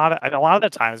think a lot of the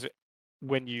times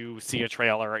when you see a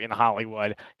trailer in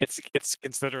Hollywood, it's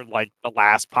considered like the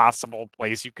last possible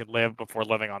place you could live before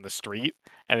living on the street,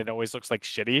 and it always looks like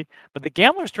shitty. But the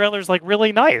gambler's trailer is like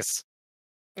really nice.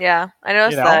 Yeah, I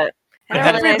noticed that. It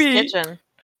had a really nice kitchen.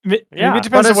 Maybe it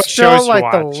depends on what still shows like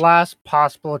you the watch. last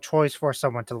possible choice for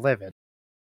someone to live in.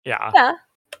 Yeah. Yeah.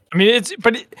 I mean,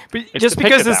 just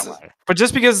because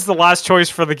it's the last choice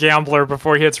for the gambler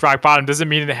before he hits rock bottom doesn't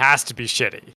mean it has to be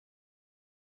shitty.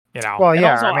 You know. Well,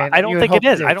 yeah. Also, I don't think it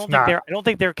is. I don't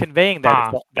think they're conveying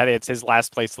that it's his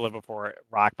last place to live before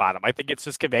rock bottom. I think it's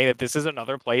just conveying that this is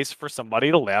another place for somebody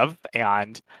to live,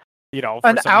 and for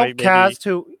an outcast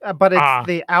but it's Ah.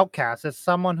 the outcast. It's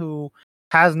someone who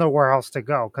has nowhere else to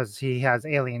go because he has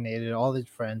alienated all his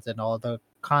friends and all the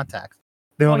contacts.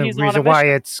 The only reason why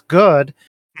it's good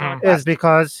is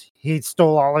because he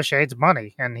stole all of Shade's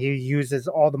money, and he uses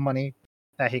all the money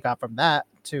that he got from that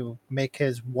to make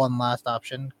his one last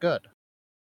option good.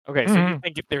 Okay, so you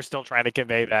think if they're still trying to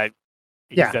convey that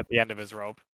he's at the end of his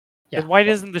rope, then why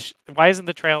isn't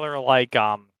the trailer like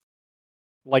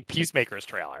Peacemaker's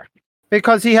trailer?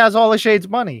 Because he has all of Shade's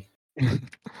money.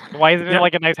 Why isn't it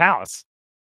like a nice house?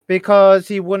 Because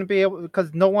he wouldn't be able.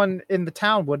 Because no one in the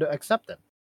town would accept him,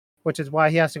 which is why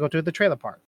he has to go to the trailer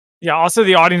park. Yeah. Also,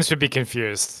 the audience would be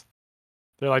confused.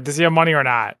 They're like, "Does he have money or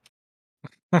not?"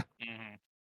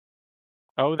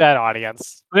 Oh, that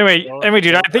audience. Anyway,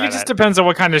 dude, I think it just depends on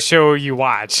what kind of show you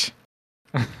watch.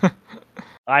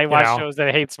 I watch shows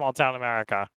that hate small town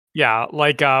America. Yeah,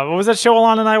 like what was that show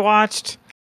Alana and I watched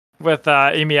with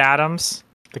Amy Adams,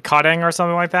 The Cutting or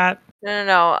something like that?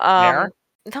 No.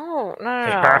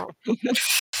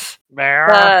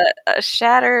 Bear.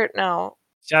 Shattered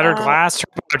Glass,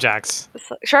 Sharp Objects.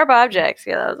 Sharp Objects.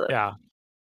 Yeah, that was it. Yeah.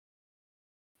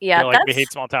 Yeah, we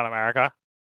hate small town America.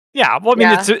 Yeah, well,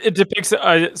 I mean, it depicts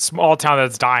a small town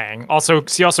that's dying. Also,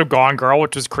 see Gone Girl,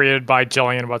 which was created by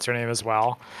Jillian, what's her name as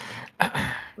well.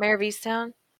 Mayor of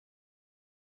Easttown?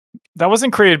 That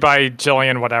wasn't created by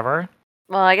Jillian, whatever.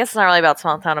 Well, I guess it's not really about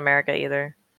small town America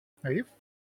either. Are you?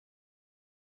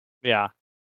 Yeah.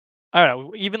 I don't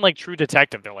know. Even like True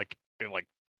Detective, they're like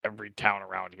every town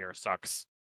around here sucks.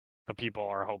 The people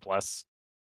are hopeless.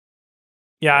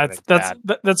 Yeah,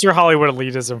 that's your Hollywood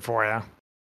elitism for you.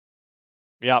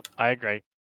 Yep, I agree.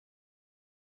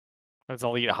 It's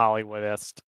elite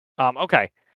Hollywoodist. Okay,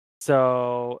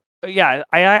 so yeah,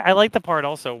 I like the part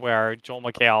also where Joel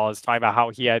McHale is talking about how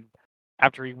he had,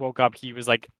 after he woke up, he was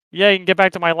like, "Yeah, you can get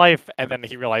back to my life," and then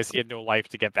he realized he had no life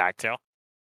to get back to.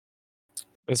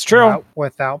 It's true.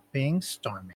 Without being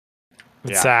Starman.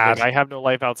 It's sad. Like, I have no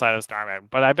life outside of Starman,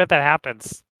 but I bet that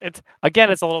happens. It's a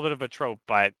little bit of a trope,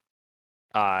 but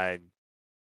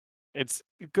it's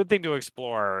a good thing to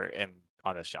explore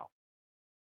on this show.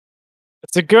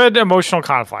 It's a good emotional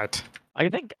conflict. I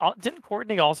think didn't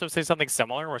Courtney also say something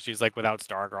similar where she's like, "Without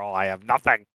Stargirl, I have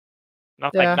nothing,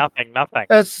 nothing."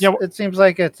 It seems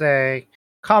like it's a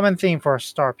common theme for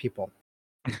star people,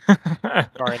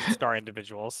 star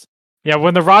individuals. Yeah,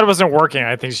 when the rod wasn't working,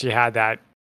 I think she had that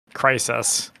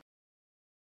crisis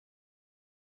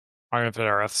on Infinite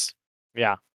Earths.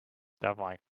 Yeah,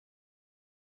 definitely.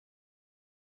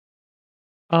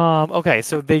 Okay,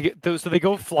 so they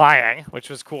go flying, which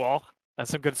was cool. That's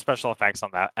some good special effects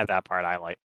on that part.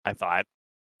 I thought.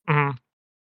 Mm-hmm.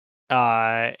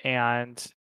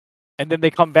 And then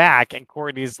they come back, and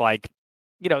Courtney's like,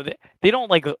 they don't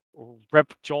like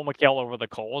rip Joel McHale over the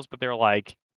coals, but they're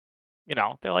like,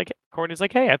 Courtney's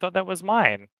like, "Hey, I thought that was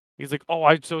mine." He's like, "Oh,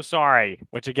 I'm so sorry,"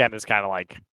 which again is kind of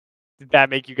like, did that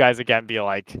make you guys again be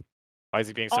like, why is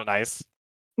he being so nice?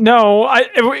 No,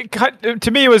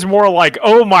 to me it was more like,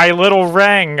 "Oh, my little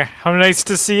ring! How nice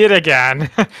to see it again!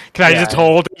 Can I just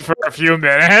hold it for a few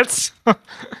minutes?"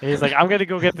 He's like, "I'm gonna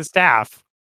go get the staff,"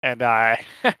 and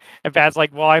and Pat's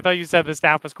like, "Well, I thought you said the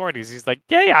staff was Courtney's." He's like,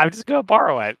 "Yeah, I'm just gonna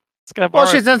borrow it. It's gonna borrow."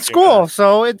 Well, she's in school,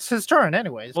 so it's his turn,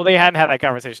 anyways. Well, they hadn't had that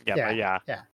conversation yet, but yeah.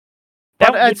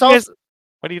 But it's also,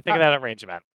 what do you think of that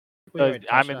arrangement?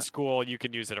 I'm in school, you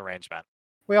can use it arrangement.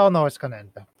 We all know it's gonna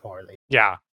end up poorly.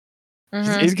 Yeah.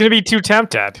 Mm-hmm. He's going to be too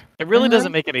tempted. It really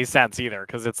doesn't make any sense either,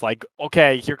 because it's like,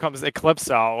 okay, here comes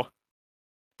Eclipso.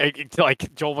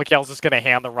 Like, Joel McHale's just going to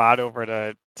hand the rod over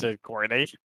to Courtney.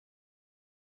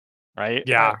 Right?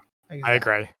 Yeah, exactly. I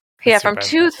agree. Yeah, from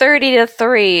 2:30 to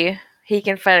 3, he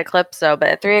can fight Eclipso, but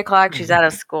at 3 o'clock, she's out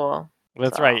of school.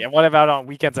 That's right. And what about on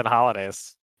weekends and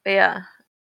holidays? Yeah.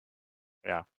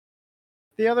 Yeah.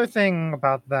 The other thing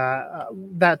about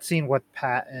that scene with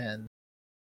Pat and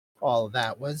all of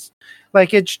that was,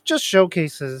 like, it just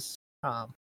showcases,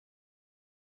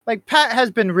 like, Pat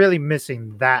has been really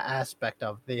missing that aspect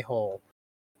of the whole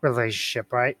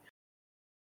relationship, right?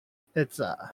 It's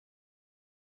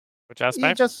which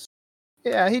aspect?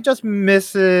 He just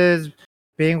misses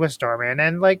being with Starman,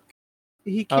 and like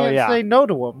he can't say no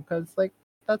to him because like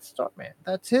that's Starman,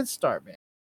 that's his Starman.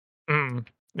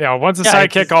 Yeah, once a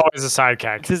sidekick, always a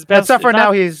sidekick. It's his best, except for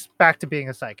now, he's back to being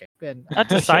a sidekick. And not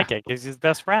just sidekick; he's his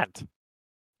best friend.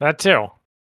 That too.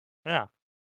 Yeah.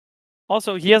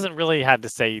 Also, he hasn't really had to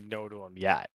say no to him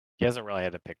yet. He hasn't really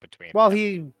had to pick between. Well,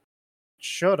 he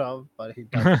should have, but he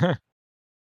doesn't.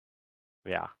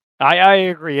 Yeah, I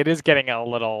agree. It is getting a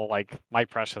little like My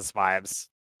Precious vibes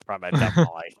from it,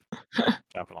 definitely.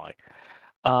 Definitely.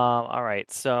 All right.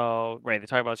 So, they're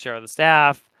talking about share of the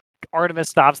staff. Artemis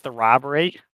stops the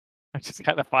robbery, which is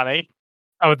kind of funny.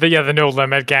 Oh, the No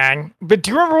Limit gang. But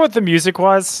do you remember what the music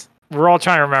was? We're all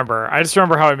trying to remember. I just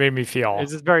remember how it made me feel.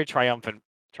 It's just very triumphant.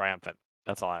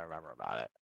 That's all I remember about it.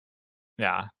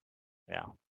 Yeah. Yeah.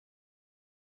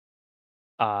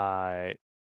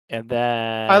 And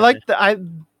then I like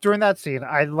during that scene,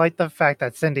 I like the fact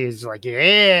that Cindy is like,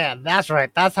 "Yeah, that's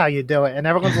right, that's how you do it," and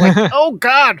everyone's like, "Oh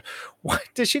God, what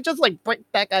did she just like break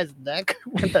that guy's neck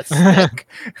with a stick?"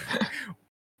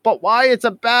 But why? It's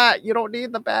a bat. You don't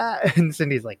need the bat. And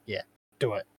Cindy's like, "Yeah,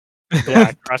 do it.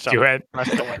 Yeah, crush them. Do it.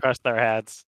 Crush their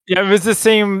heads." Yeah, it was the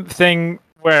same thing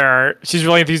where she's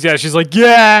really enthusiastic. She's like,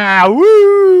 "Yeah,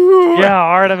 woo! Yeah,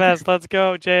 Artemis, let's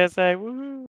go, JSA,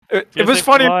 woo!" It was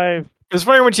funny. It was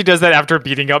funny when she does that after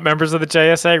beating up members of the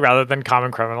JSA rather than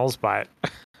common criminals, but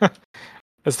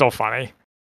it's still funny.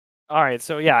 All right,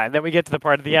 so yeah, and then we get to the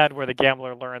part of the end where the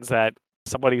gambler learns that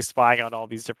somebody's spying on all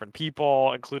these different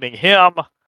people, including him.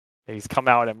 And he's come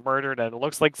out and murdered, and it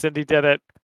looks like Cindy did it.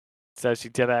 Says she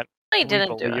did it. She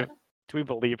didn't do it. Do we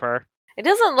believe her? It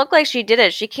doesn't look like she did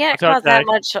it. She can't cause that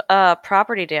much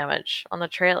property damage on the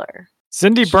trailer.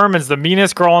 Cindy Berman's the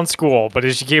meanest girl in school, but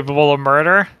is she capable of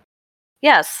murder?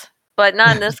 Yes, but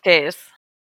not in this case.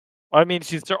 Well, I mean,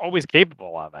 she's always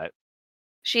capable of it.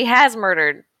 She has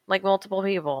murdered, like, multiple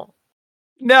people.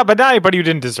 No, but not anybody who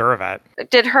didn't deserve it.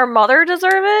 Did her mother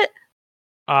deserve it?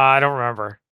 I don't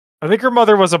remember. I think her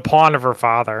mother was a pawn of her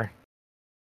father.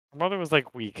 Her mother was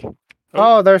like weak.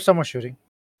 Oh, there's someone shooting.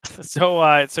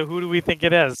 So who do we think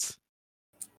it is?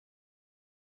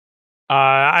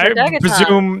 I Daguerreotype.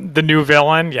 presume the new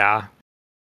villain. Yeah.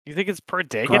 You think it's Per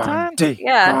Daguerreotype? Grundy.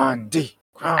 Yeah. Grundy.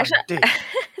 Actually, Grundy.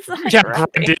 it's not Yeah,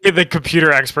 Grundy. Grundy, the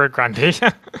computer expert Grundy.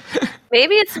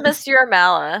 Maybe it's Monsieur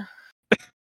Mala.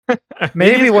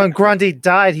 Maybe when Grundy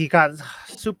died, he got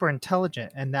super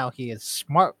intelligent, and now he is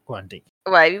smart Grundy.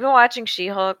 What, have you been watching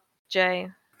She-Hulk, Jay?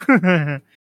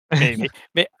 Maybe.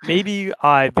 Maybe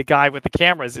the guy with the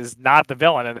cameras is not the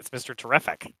villain, and it's Mr.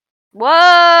 Terrific.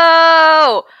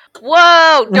 Whoa!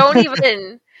 Whoa! Don't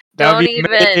even. That Don't would be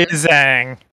even.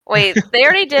 amazing. Wait, they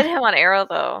already did him on Arrow,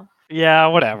 though. Yeah,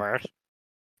 whatever.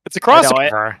 It's a I know,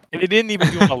 crossover. They didn't even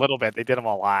do him a little bit. They did him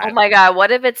a lot. Oh my god,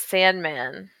 what if it's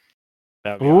Sandman?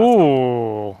 That'd be awesome.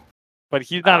 Ooh. But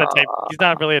he's not he's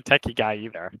not really a techie guy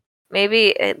either.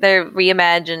 Maybe they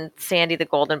reimagined Sandy the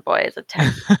Golden Boy as a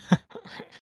tech.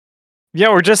 Yeah,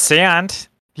 or just Sand.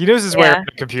 He knows his way Yeah. around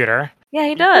the computer. Yeah, he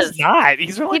He's does. not.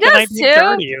 He's from He like does, the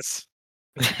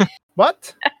 1930s.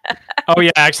 What? Oh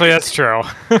yeah, actually that's true.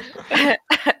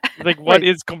 Like, what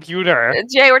is computer?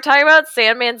 Jay, we're talking about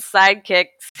Sandman's sidekick,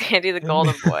 Sandy the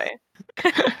Golden Boy.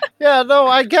 Yeah, no,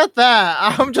 I get that.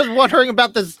 I'm just wondering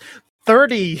about this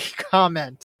 30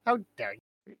 comment. How dare you?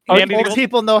 Sandy the Old Golden-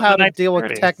 people know how the to deal with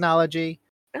 1930s. technology.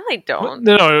 No, they don't.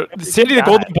 No, Sandy the God.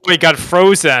 Golden Boy got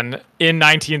frozen in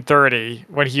 1930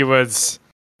 when he was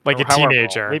like Or a however old,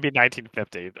 teenager. maybe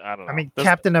 1950. I don't know. I mean, This-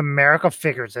 Captain America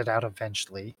figures it out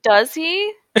eventually, Does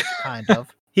he? kind of.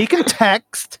 He can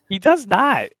text. he does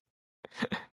not.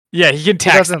 Yeah, he can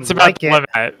text. doesn't That's about like the it. limit.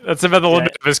 That's about the Yeah.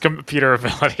 limit of his computer He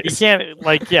abilities.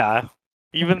 can't, yeah.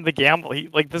 Even the gamble,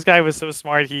 this guy was so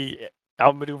smart, he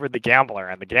outmaneuvered the gambler,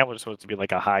 and the gambler's supposed to be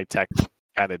like a high tech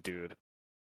kind of dude.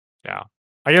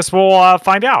 I guess we'll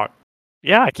find out.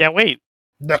 Yeah, I can't wait.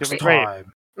 Next be great.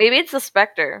 time. Maybe it's the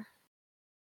Spectre.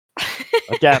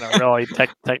 Again, a really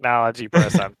technology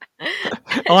person.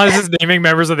 Unless it's naming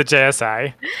members of the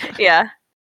JSA. Yeah.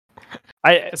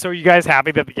 So are you guys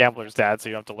happy that the gambler's dead, so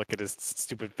you don't have to look at his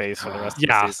stupid face for the rest of the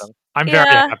Yes. season? I'm very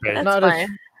Yeah. happy. That's Not as-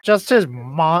 fine. Just his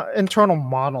internal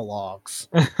monologues.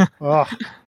 Ugh.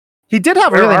 He did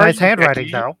have Where really are nice you, handwriting,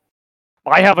 Becky? though.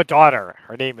 I have a daughter.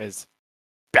 Her name is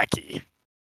Becky.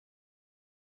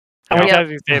 How many Yeah. times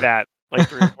did you say that? Like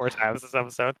 3 or 4 times this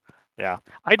episode? Yeah.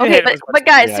 I did Okay, hate it but, as much but as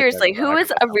guys, the seriously, actor, who but I is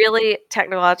could a not. really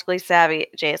technologically savvy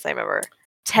JSA member?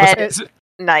 Ted Besides-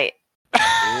 Knight.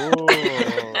 Ooh.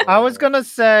 I was gonna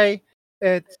say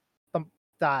it's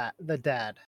the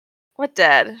dad. What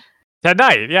dad? That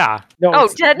night, yeah. No, Oh,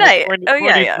 it's- Ted no, Knight. Courtney- Oh, yeah,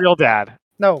 Courtney's yeah. real dad.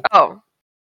 No, Oh,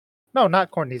 no,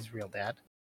 not Courtney's real dad.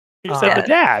 You said the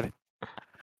dad.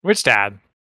 Which dad?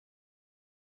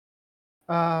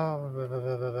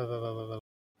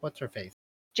 What's her face?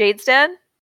 Jade's dad?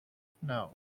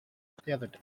 No, the other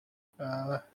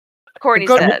dad. Courtney's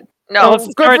Good- dad. No, No, let's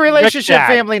Good start Rick's relationship dad.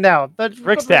 family now. The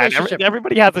Rick's good dad. relationship.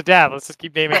 Everybody has a dad. Let's just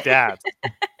keep naming dads.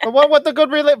 But what with the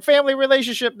good family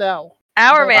relationship now?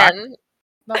 our No, man.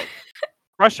 No.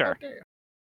 Crusher.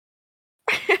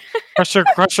 Okay.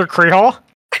 Crusher Creole?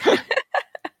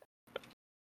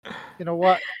 You know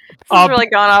what? This has Um, really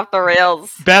gone off the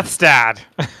rails. Beth's dad.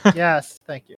 Yes,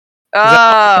 thank you.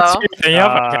 Oh,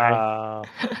 Okay.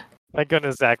 Thank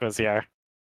goodness Zach was here.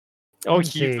 Oh,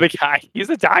 he's Indeed. the guy. He's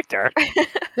a doctor.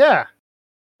 Yeah.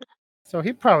 So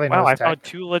he probably knows Wow, I tech. found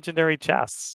 2 legendary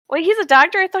chests. wait, he's a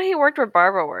doctor? I thought he worked where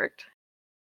Barbara worked.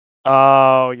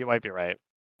 Oh, you might be right.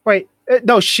 Wait,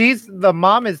 no, the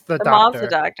mom is the The doctor, mom's the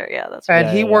doctor. Yeah, that's right. and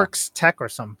Yeah, he yeah. works tech or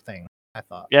something. I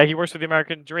thought. Yeah, he works with the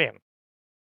American Dream.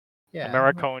 Yeah.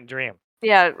 American Dream.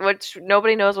 Yeah, which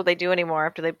nobody knows what they do anymore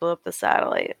after they blew up the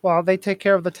satellite. Well, they take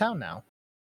care of the town now.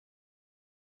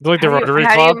 Like the How do you- Rotary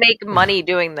how Club? do you make money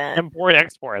doing that? Import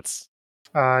exports.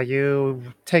 You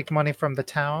take money from the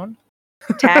town,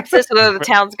 Taxes to the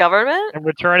town's government? And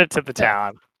return it to the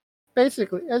town.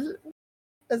 basically. Isn't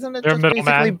it They're just basically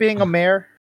middlemen. being a mayor?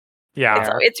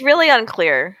 Yeah. It's really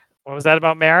unclear. What was that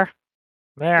about Mayor?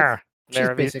 Mayor. She's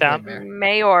Mayor of basically Easttown? mayor.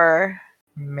 Mayor.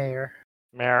 Mayor.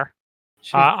 Mayor.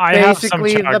 She's I have some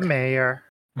basically the chug. mayor.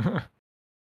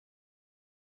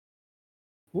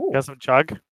 Ooh. Got some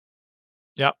chug?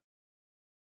 Yep.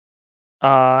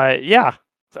 Yeah.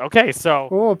 Okay, so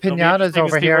Ooh, it'll be Pinata's interesting to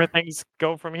over see where here. things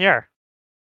go from here.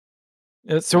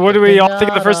 So what do we all think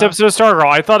of the first Pinata. episode of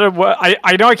Stargirl? I thought it was.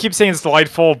 I know I keep saying it's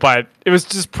delightful, but it was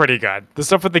just pretty good. The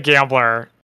stuff with the gambler,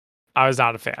 I was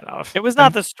not a fan of. It was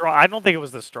not the strong. I don't think it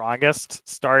was the strongest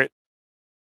start,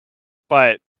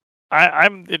 but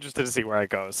I'm interested to see where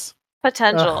it goes.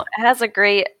 Potential. It has a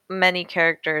great many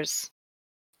characters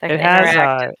that It can has,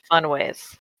 interact in fun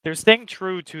ways. They're staying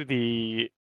true to the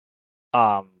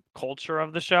culture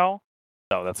of the show.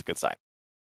 So that's a good sign.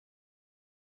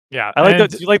 Yeah, I like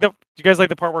do you guys like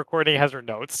the part where Courtney has her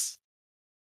notes?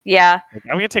 Yeah. Like,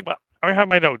 I'm gonna have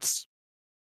my notes.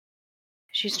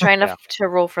 She's trying to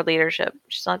roll for leadership.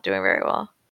 She's not doing very well.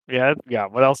 Yeah.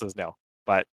 What else is new?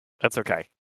 But that's okay.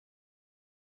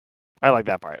 I like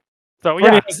that part. So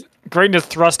greatness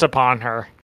thrust upon her.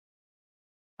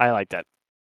 I liked it.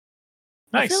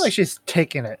 Nice. I feel like she's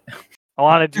taking it.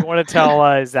 Alana, do you want to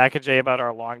tell Zach and Jay about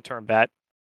our long-term bet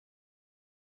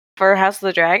for House of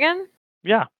the Dragon?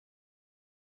 Yeah.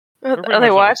 Are they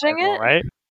watching it? Right?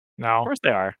 No. Of course they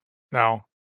are. No.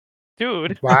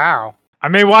 Dude. Wow. I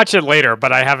may watch it later,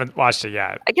 but I haven't watched it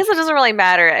yet. I guess it doesn't really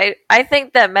matter. I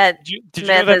think that Matt Did you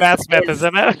know that Matt Smith is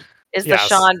in it? Is the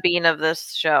Sean Bean of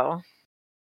this show.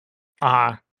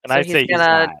 Uh-huh. And so I'd say he's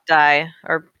gonna die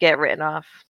or get written off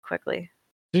quickly.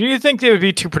 Do you think it would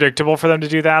be too predictable for them to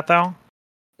do that, though?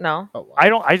 No.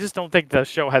 I just don't think the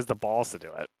show has the balls to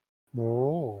do it.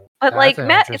 Oh, but like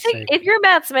Matt, if you're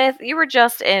Matt Smith, you were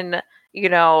just in,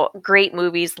 great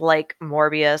movies like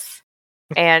Morbius,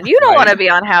 and you don't want to be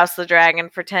on House of the Dragon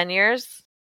for 10 years.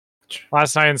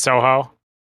 Last Night in Soho.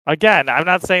 Again, I'm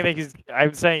not saying that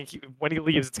I'm saying when he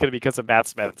leaves, it's going to be because of Matt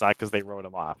Smith. It's not because they wrote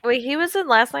him off. Wait, he was in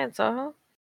Last Night in Soho?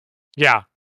 Yeah.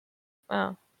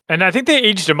 Oh. And I think they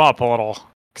aged him up a little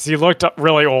because he looked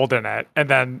really old in it. And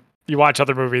then you watch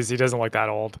other movies, he doesn't look that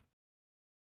old.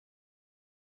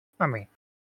 I mean,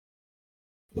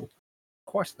 of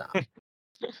course not.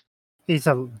 He's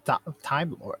a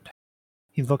Time Lord.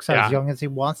 He looks as young as he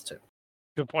wants to.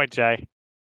 Good point, Jay.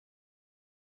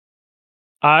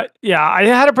 Yeah, I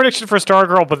had a prediction for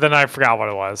Stargirl, but then I forgot what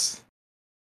it was.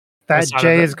 That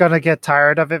Jay is gonna get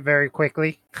tired of it very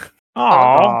quickly.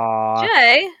 Oh,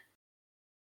 Jay.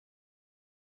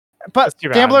 But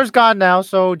Gambler's gone now,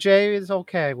 so Jay is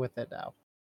okay with it now.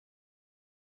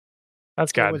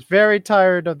 That's good. I was very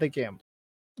tired of the Gambler.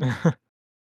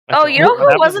 Oh, you know who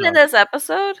wasn't in this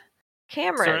episode?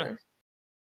 Cameron.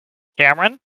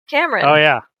 Cameron? Cameron. Oh,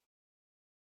 yeah.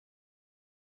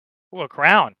 Ooh, a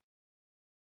crown.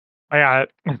 I got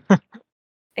it.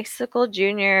 Icicle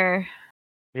Jr.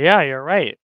 Yeah, you're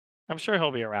right. I'm sure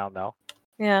he'll be around, though.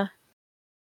 Yeah.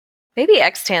 Maybe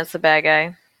X-Tant's the bad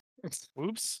guy.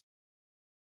 Oops.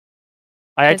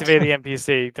 I activated the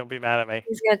NPC. Don't be mad at me.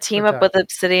 He's going to team up with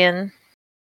Obsidian.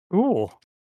 Ooh.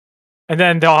 And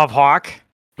then they'll have Hawk.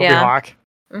 He'll be Hawk.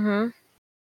 Mm-hmm.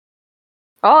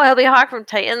 Oh, he'll be Hawk from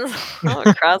Titans.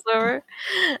 Crossover.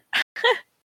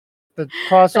 The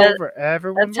crossover,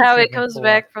 everyone. That's how he comes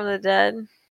back from the dead.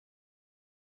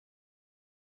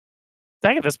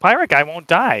 Dang it, this pirate guy won't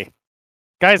die.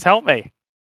 Guys, help me.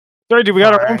 Sorry, dude, we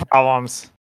got our own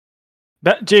problems.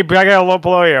 Jay, I got a little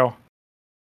below you.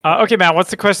 Okay, Matt,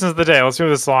 what's the questions of the day? Let's move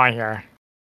this along here.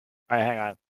 All right, hang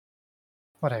on.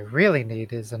 What I really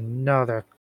need is another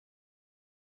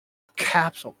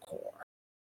capsule core.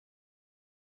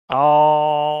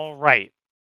 All right.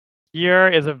 Here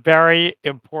is a very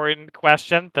important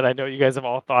question that I know you guys have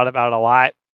all thought about a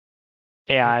lot.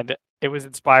 And it was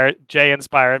inspired. Jay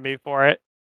inspired me for it.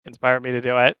 Inspired me to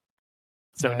do it.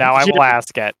 So now I will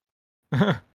ask it.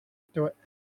 Do it.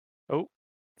 Oh, is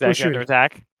that under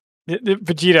attack?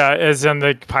 Vegeta is in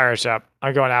the pirate ship.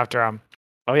 I'm going after him.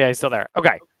 Oh, yeah, he's still there.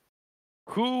 Okay.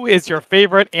 Who is your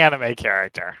favorite anime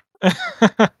character?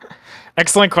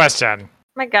 Excellent question.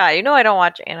 My God, you know I don't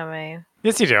watch anime.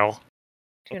 Yes, you do.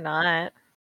 Do not.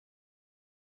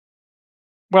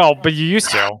 Well, but you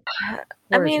used to.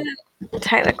 I mean,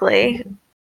 technically.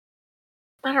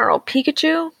 I don't know.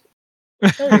 Pikachu?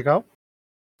 There you go.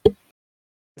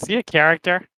 Is he a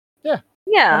character? Yeah.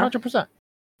 Yeah. 100%.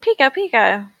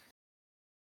 Pika.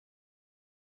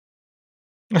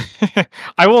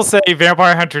 I will say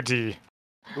Vampire Hunter D.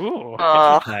 Ooh.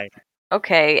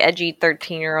 Okay, edgy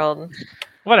 13-year-old.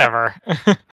 Whatever.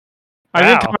 I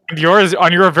didn't come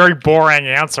on your very boring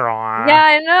answer on. Yeah,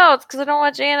 I know. It's because I don't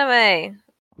watch anime.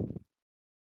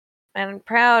 I'm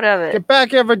proud of it. Get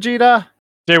back here, Vegeta.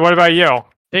 Jay, what about you?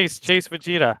 Chase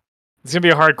Vegeta. It's gonna be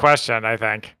a hard question, I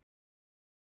think.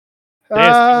 There's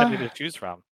too many to choose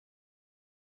from.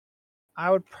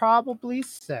 I would probably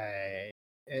say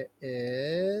it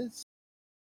is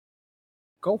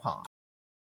Gohan.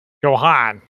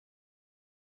 Gohan.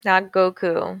 Not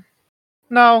Goku.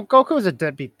 No, Goku's a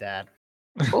deadbeat dad.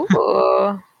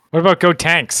 Ooh. What about Go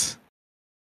Tanks?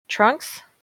 Trunks?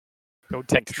 Go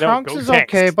Tanks. Trunks is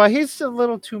okay, but he's a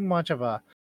little too much of a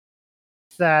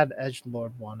sad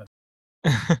edgelord one.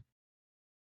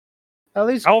 At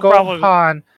least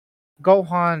Gohan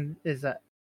is an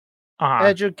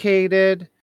educated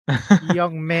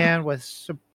young man with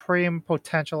supreme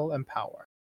potential and power.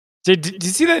 Did you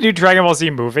see that new Dragon Ball Z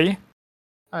movie?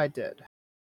 I did.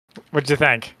 What'd you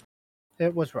think?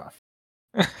 It was rough.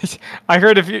 I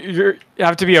heard if you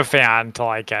have to be a fan to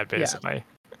like it, basically.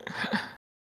 Yeah.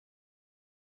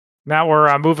 Now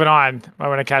we're moving on. I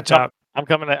want to catch up. I'm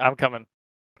coming.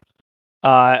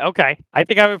 Okay. I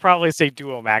think I would probably say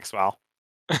Duo Maxwell.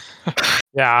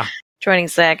 Yeah. Joining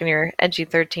Zach and your edgy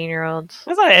 13-year-olds.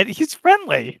 That's not Ed. He's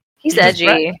friendly. He's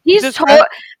edgy. He's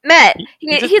Matt.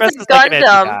 He's a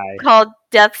Gundam called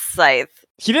Death Scythe.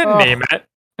 He didn't name it.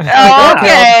 Oh,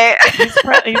 okay.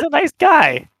 He's a nice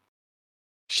guy.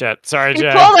 Shit. Sorry, Jay.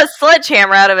 He pulled a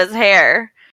sledgehammer out of his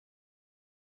hair.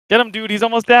 Get him, dude. He's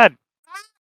almost dead.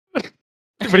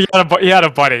 But he had a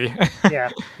buddy.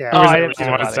 Yeah. I didn't see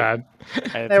what sad.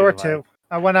 There were two.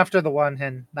 I went after the one,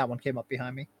 and that one came up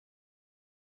behind me.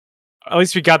 At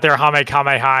least we got their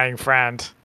Kamehameha friend.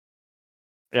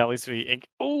 Yeah, at least we.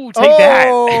 Oh, take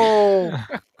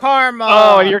that! Karma!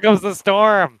 Oh, and here comes the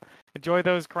storm. Enjoy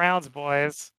those crowns,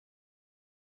 boys.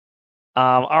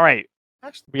 All right.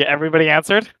 Actually, everybody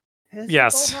answered?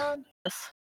 Yes.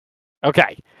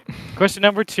 Okay. Question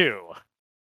number 2.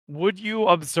 Would you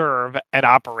observe an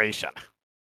operation?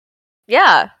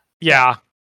 Yeah. Yeah,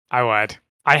 I would.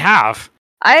 I have.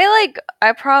 I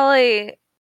probably,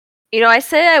 I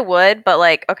say I would, but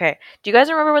okay. Do you guys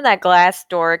remember when that glass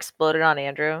door exploded on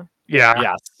Andrew? Yeah.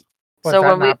 Yes. So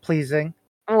when not pleasing?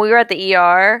 When we were at the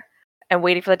ER and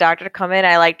waiting for the doctor to come in,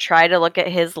 I tried to look at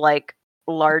his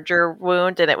larger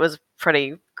wound, and it was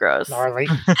pretty gross. Gnarly.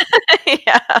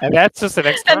 Yeah. And that's just an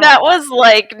external. And that was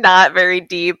not very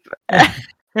deep.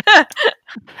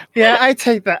 Yeah, I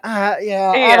take that.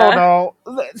 Yeah, I don't know.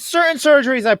 Certain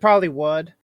surgeries I probably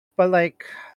would, but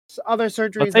other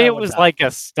surgeries. Let's say it was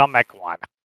a stomach one.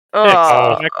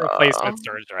 Stomach replacement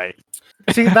surgery.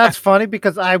 See, that's funny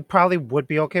because I probably would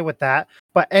be okay with that,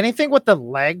 but anything with the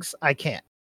legs, I can't.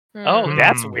 Oh,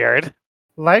 that's weird.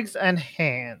 Legs and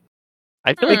hands.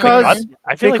 I feel like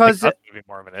the guts would be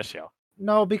more of an issue.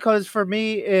 No, because for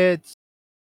me, it's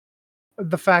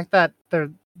the fact that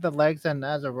the legs and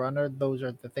as a runner, those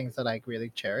are the things that I really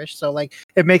cherish. So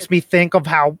it makes me think of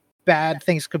how bad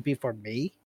things could be for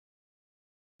me.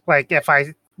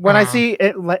 If when I see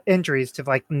injuries to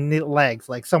legs,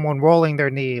 someone rolling their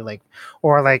knee,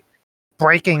 or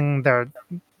breaking their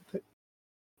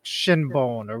shin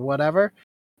bone or whatever,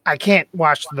 I can't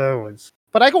watch those.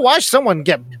 But I can watch someone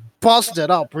get busted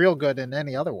up real good in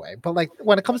any other way. But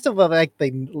when it comes to the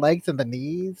legs and the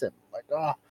knees, and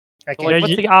I can't.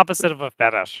 What's the opposite of a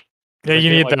fetish? Yeah, you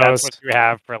need those. That's what you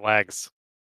have for legs.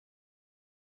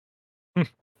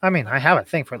 I mean, I have a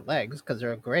thing for legs because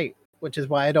they're great, which is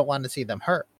why I don't want to see them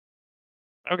hurt.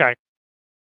 Okay.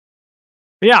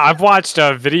 Yeah, I've watched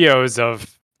videos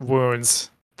of wounds,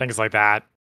 things like that.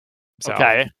 So,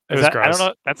 okay. It was gross. I don't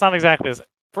know. That's not exactly.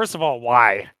 First of all,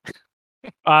 why?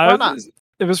 Why not?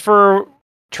 It was for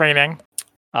training.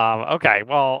 Okay.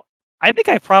 Well, I think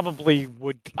I probably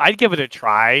would. I'd give it a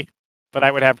try, but I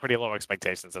would have pretty low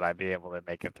expectations that I'd be able to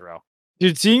make it through.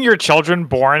 Dude, seeing your children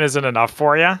born isn't enough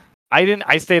for you? I didn't.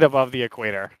 I stayed above the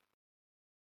equator.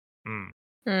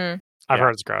 I've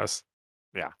heard it's gross.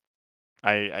 Yeah.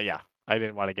 I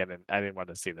didn't want to get in. I didn't want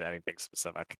to see anything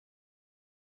specific.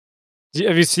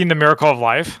 Have you seen The Miracle of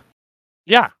Life?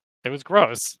 Yeah, it was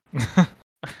gross.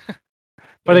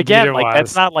 But again,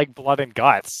 that's not blood and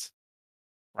guts,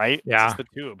 right? Yeah. It's just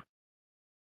the tube.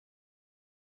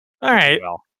 All right.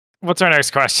 What's our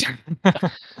next question?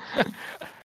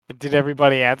 Did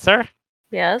everybody answer?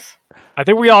 Yes. I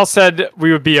think we all said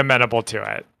we would be amenable to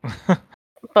it.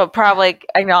 But probably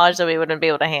acknowledge that we wouldn't be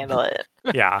able to handle it.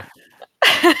 Yeah.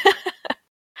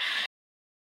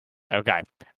 Okay.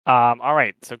 All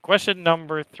right. So question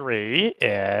number 3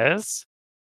 is,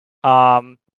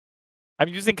 I'm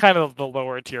using kind of the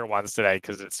lower tier ones today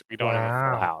because we don't have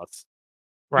a full house.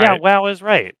 Right. Yeah, WoW is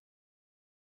right.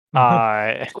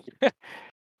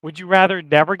 Would you rather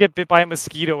never get bit by a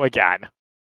mosquito again,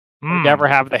 or never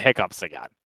have the hiccups again?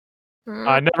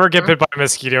 Never get bit by a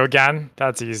mosquito again.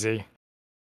 That's easy.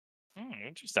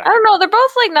 Interesting. I don't know. They're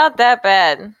both not that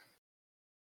bad.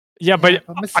 Yeah, but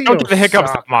I don't get the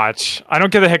hiccups that much. I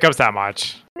don't get the hiccups that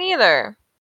much. Neither.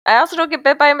 I also don't get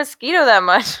bit by a mosquito that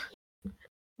much.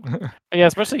 Yeah,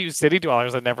 especially you city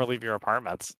dwellers that never leave your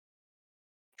apartments.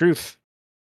 Truth.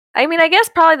 I mean, I guess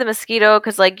probably the mosquito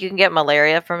because you can get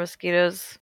malaria from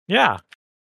mosquitoes. Yeah.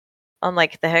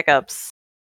 Unlike the hiccups.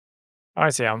 Oh, I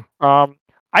see them.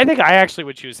 I think I actually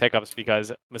would choose hiccups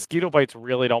because mosquito bites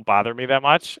really don't bother me that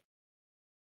much,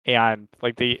 and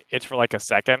they itch for a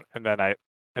second, and then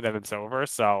it's over.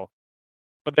 So,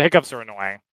 but the hiccups are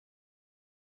annoying.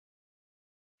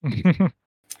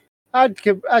 I'd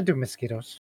do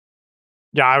mosquitoes.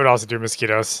 Yeah, I would also do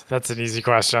mosquitoes. That's an easy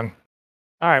question.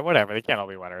 All right, whatever. They can't all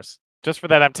be winners. Just for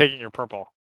that, I'm taking your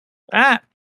purple. Ah.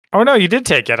 Oh no, you did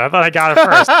take it. I thought I got it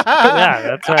first. Yeah,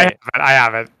 that's right. I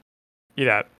have it. Eat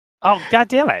it. Oh, god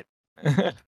damn it.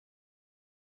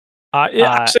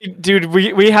 Actually, dude,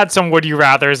 we had some would you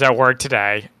rathers at work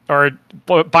today, or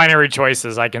binary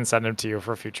choices. I can send them to you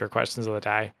for future questions of the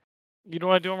day. You don't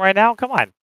want to do them right now? Come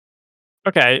on.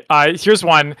 Okay. Here's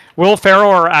one: Will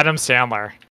Ferrell or Adam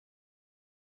Sandler?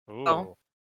 Ooh. Oh.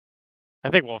 I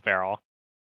think Will Ferrell.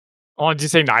 Oh, did you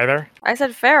say neither? I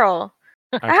said Ferrell.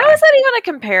 Okay. How is that even a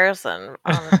comparison?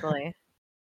 Honestly,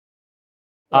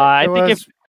 I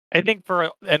think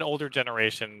for an older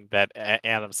generation that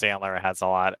Adam Sandler has a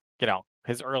lot. You know,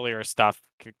 his earlier stuff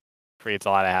creates a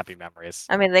lot of happy memories.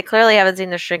 I mean, they clearly haven't seen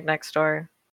The Shrink Next Door.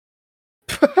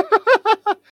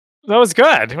 That was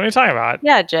good. What are you talking about?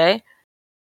 Yeah, Jay.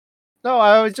 No,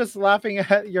 I was just laughing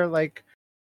at your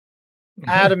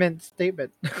adamant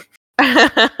statement.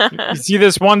 You see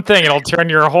this one thing, it'll turn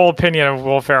your whole opinion of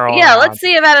Will Ferrell. Yeah, around. let's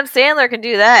see if Adam Sandler can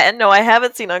do that. And no, I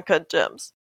haven't seen Uncut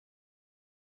Gems.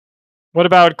 What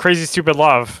about Crazy Stupid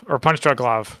Love or Punch Drunk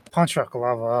Love? Punch Drunk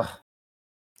Love.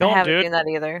 I haven't seen that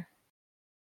either.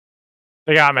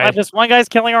 They got me. Just one guy's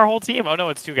killing our whole team. Oh no,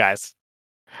 it's two guys.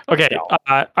 Okay.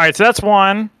 All right. So that's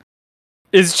one.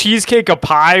 Is cheesecake a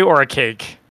pie or a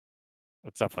cake?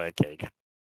 It's definitely a cake.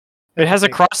 It has a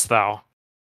crust, though.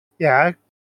 Yeah.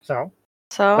 So.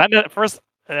 First,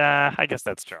 I guess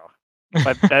that's true,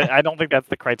 but I don't think that's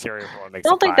the criteria for what makes. I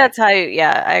don't think that's how.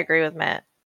 Yeah, I agree with Matt.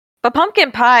 But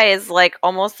pumpkin pie is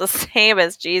almost the same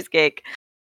as cheesecake.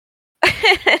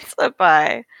 It's a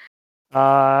pie.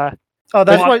 Oh,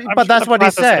 that's what. But that's what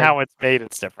he's saying. How it's made,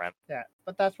 it's different. Yeah,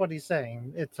 but that's what he's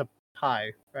saying. It's a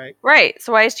pie, right? Right.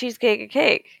 So why is cheesecake a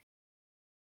cake?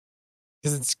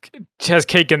 Because it has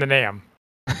cake in the name.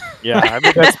 Yeah, I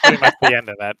mean that's pretty much the end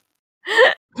of that.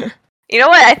 You know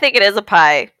what? I think it is a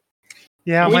pie.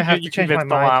 Yeah, I might have to change my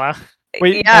mind.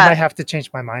 Wait, yeah. I might have to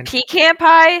change my mind. Pecan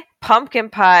pie, pumpkin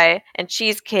pie, and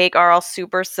cheesecake are all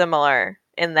super similar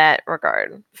in that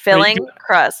regard. Filling,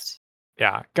 crust.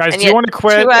 Yeah. Guys, do you want to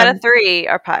quit? 2 out of 3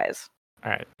 are pies.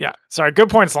 All right. Yeah. Sorry. Good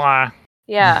points, Lana.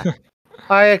 Yeah.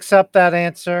 I accept that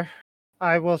answer.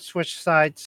 I will switch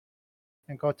sides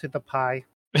and go to the pie.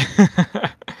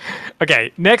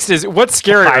 Okay. Next is what's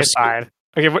scarier? Side.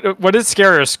 Okay. What is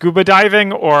scarier? Scuba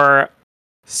diving or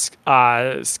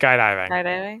skydiving?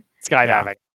 Skydiving.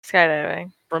 Skydiving.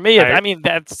 Skydiving. For me, I mean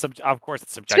that's of course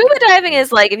it's subjective. Scuba diving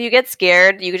is if you get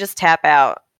scared, you can just tap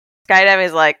out. Skydiving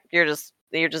is you're just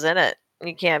in it.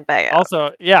 You can't back out.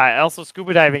 Also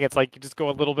scuba diving, it's you just go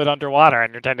a little bit underwater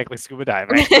and you're technically scuba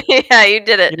diving. Yeah, you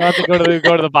did it. You don't have to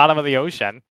go to the bottom of the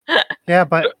ocean. Yeah,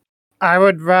 but I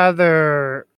would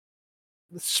rather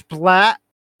splat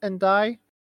and die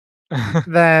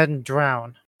than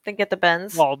drown. Then get the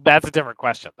bends. Well, that's a different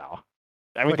question, though.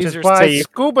 I mean, Which these is are why safe.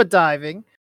 Scuba diving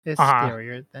is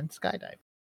scarier than skydiving.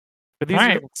 But these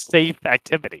are safe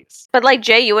activities. But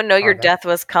Jay, you would know your death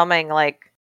was coming,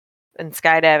 in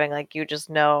skydiving, you just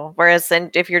know. Whereas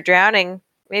if you're drowning,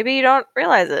 maybe you don't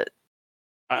realize it.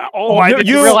 I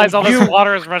didn't realize all this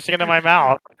water is rushing into my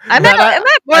mouth.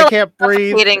 I can't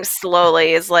breathe. Eating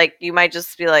slowly is you might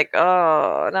just be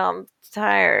oh, no, I'm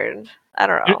tired. I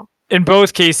don't know. In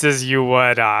both cases, you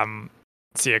would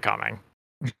see it coming.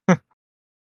 Definitely.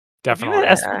 If you had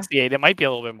asphyxiate, it might be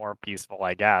a little bit more peaceful,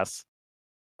 I guess.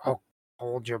 Oh,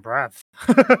 hold your breath.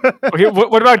 Okay,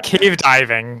 what about cave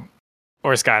diving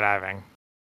or skydiving?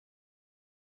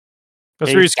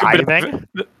 That's where you scuba dive.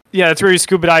 Yeah, that's where you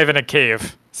scuba dive in a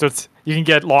cave. So you can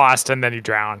get lost and then you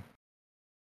drown.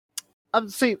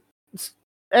 See,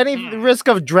 any risk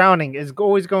of drowning is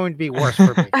always going to be worse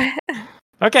for me.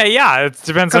 Okay, yeah, it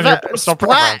depends on your personal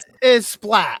preference. Is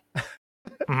splat.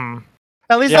 Mm-hmm.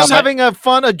 At least I'm having a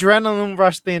fun adrenaline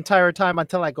rush the entire time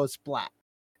until I go splat.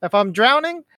 If I'm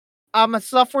drowning, I'm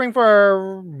suffering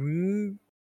for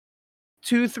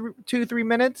 2-3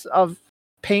 minutes of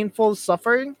painful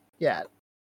suffering. Yeah,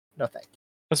 no thanks.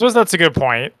 I suppose that's a good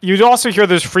point. You'd also hear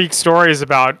those freak stories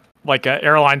about an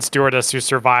airline stewardess who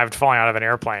survived falling out of an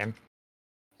airplane.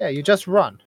 Yeah, you just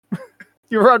run.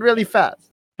 You run really fast.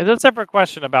 It's a separate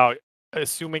question about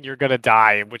assuming you're going to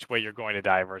die and which way you're going to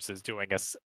die versus doing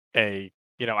a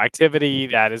activity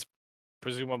that is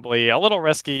presumably a little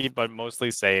risky but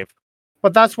mostly safe.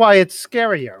 But that's why it's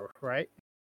scarier, right?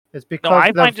 It's because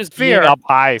I find just being up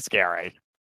high scary.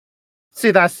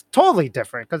 See, that's totally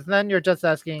different because then you're just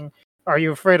asking, are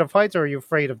you afraid of heights or are you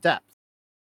afraid of depth?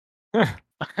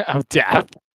 Of death?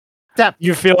 Depth.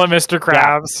 You feel it, Mr.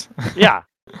 Krabs? Yeah.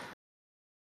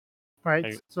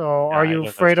 Right? So are you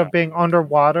afraid of being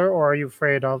underwater or are you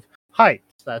afraid of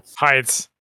Heights. That's Heights.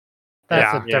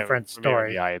 a different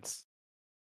story. Heights.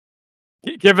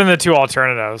 Given the two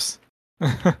alternatives.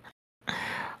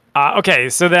 Okay,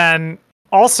 so then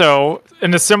also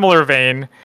in a similar vein,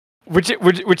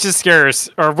 which is scarce,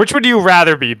 or which would you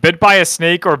rather be, bit by a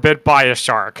snake or bit by a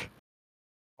shark?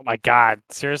 Oh my god,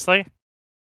 seriously?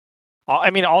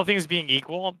 I mean, all things being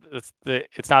equal,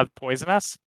 it's not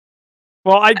poisonous.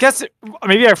 Well, I guess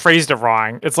maybe I phrased it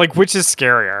wrong. It's like, which is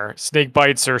scarier, snake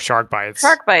bites or shark bites?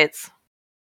 Shark bites.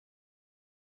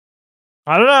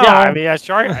 I don't know. Yeah, I mean, a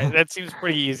shark. That seems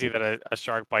pretty easy. That a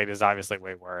shark bite is obviously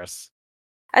way worse.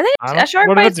 I think a shark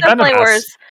bite's definitely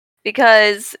worse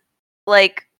because,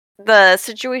 like, the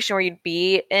situation where you'd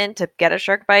be in to get a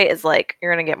shark bite is like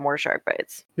you're gonna get more shark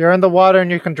bites. You're in the water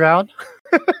and you can drown.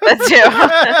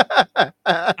 That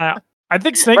too. I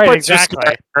think snake bites are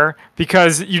scarier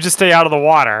because you just stay out of the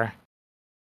water.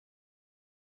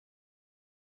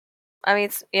 I mean,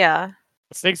 yeah.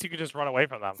 Snakes, you can just run away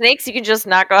from them. Snakes, you can just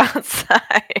not go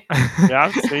outside.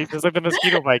 Yeah, see, just like the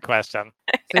mosquito bite question.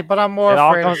 See, but I'm more it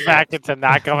all afraid comes back into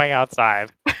not going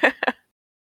outside.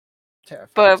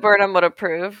 But Burnham would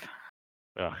approve.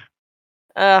 Ugh.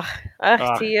 To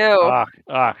you.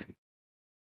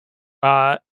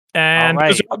 And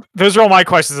right. those are all my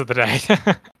questions of the day.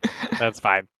 That's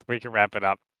fine. We can wrap it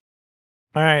up.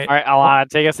 All right. All right, Alana,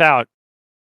 take us out.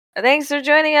 Thanks for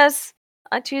joining us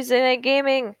on Tuesday Night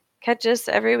Gaming. Catch us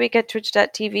every week at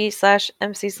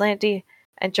twitch.tv/MCSlanty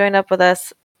and join up with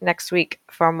us next week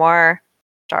for more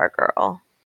Stargirl.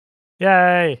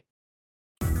 Yay.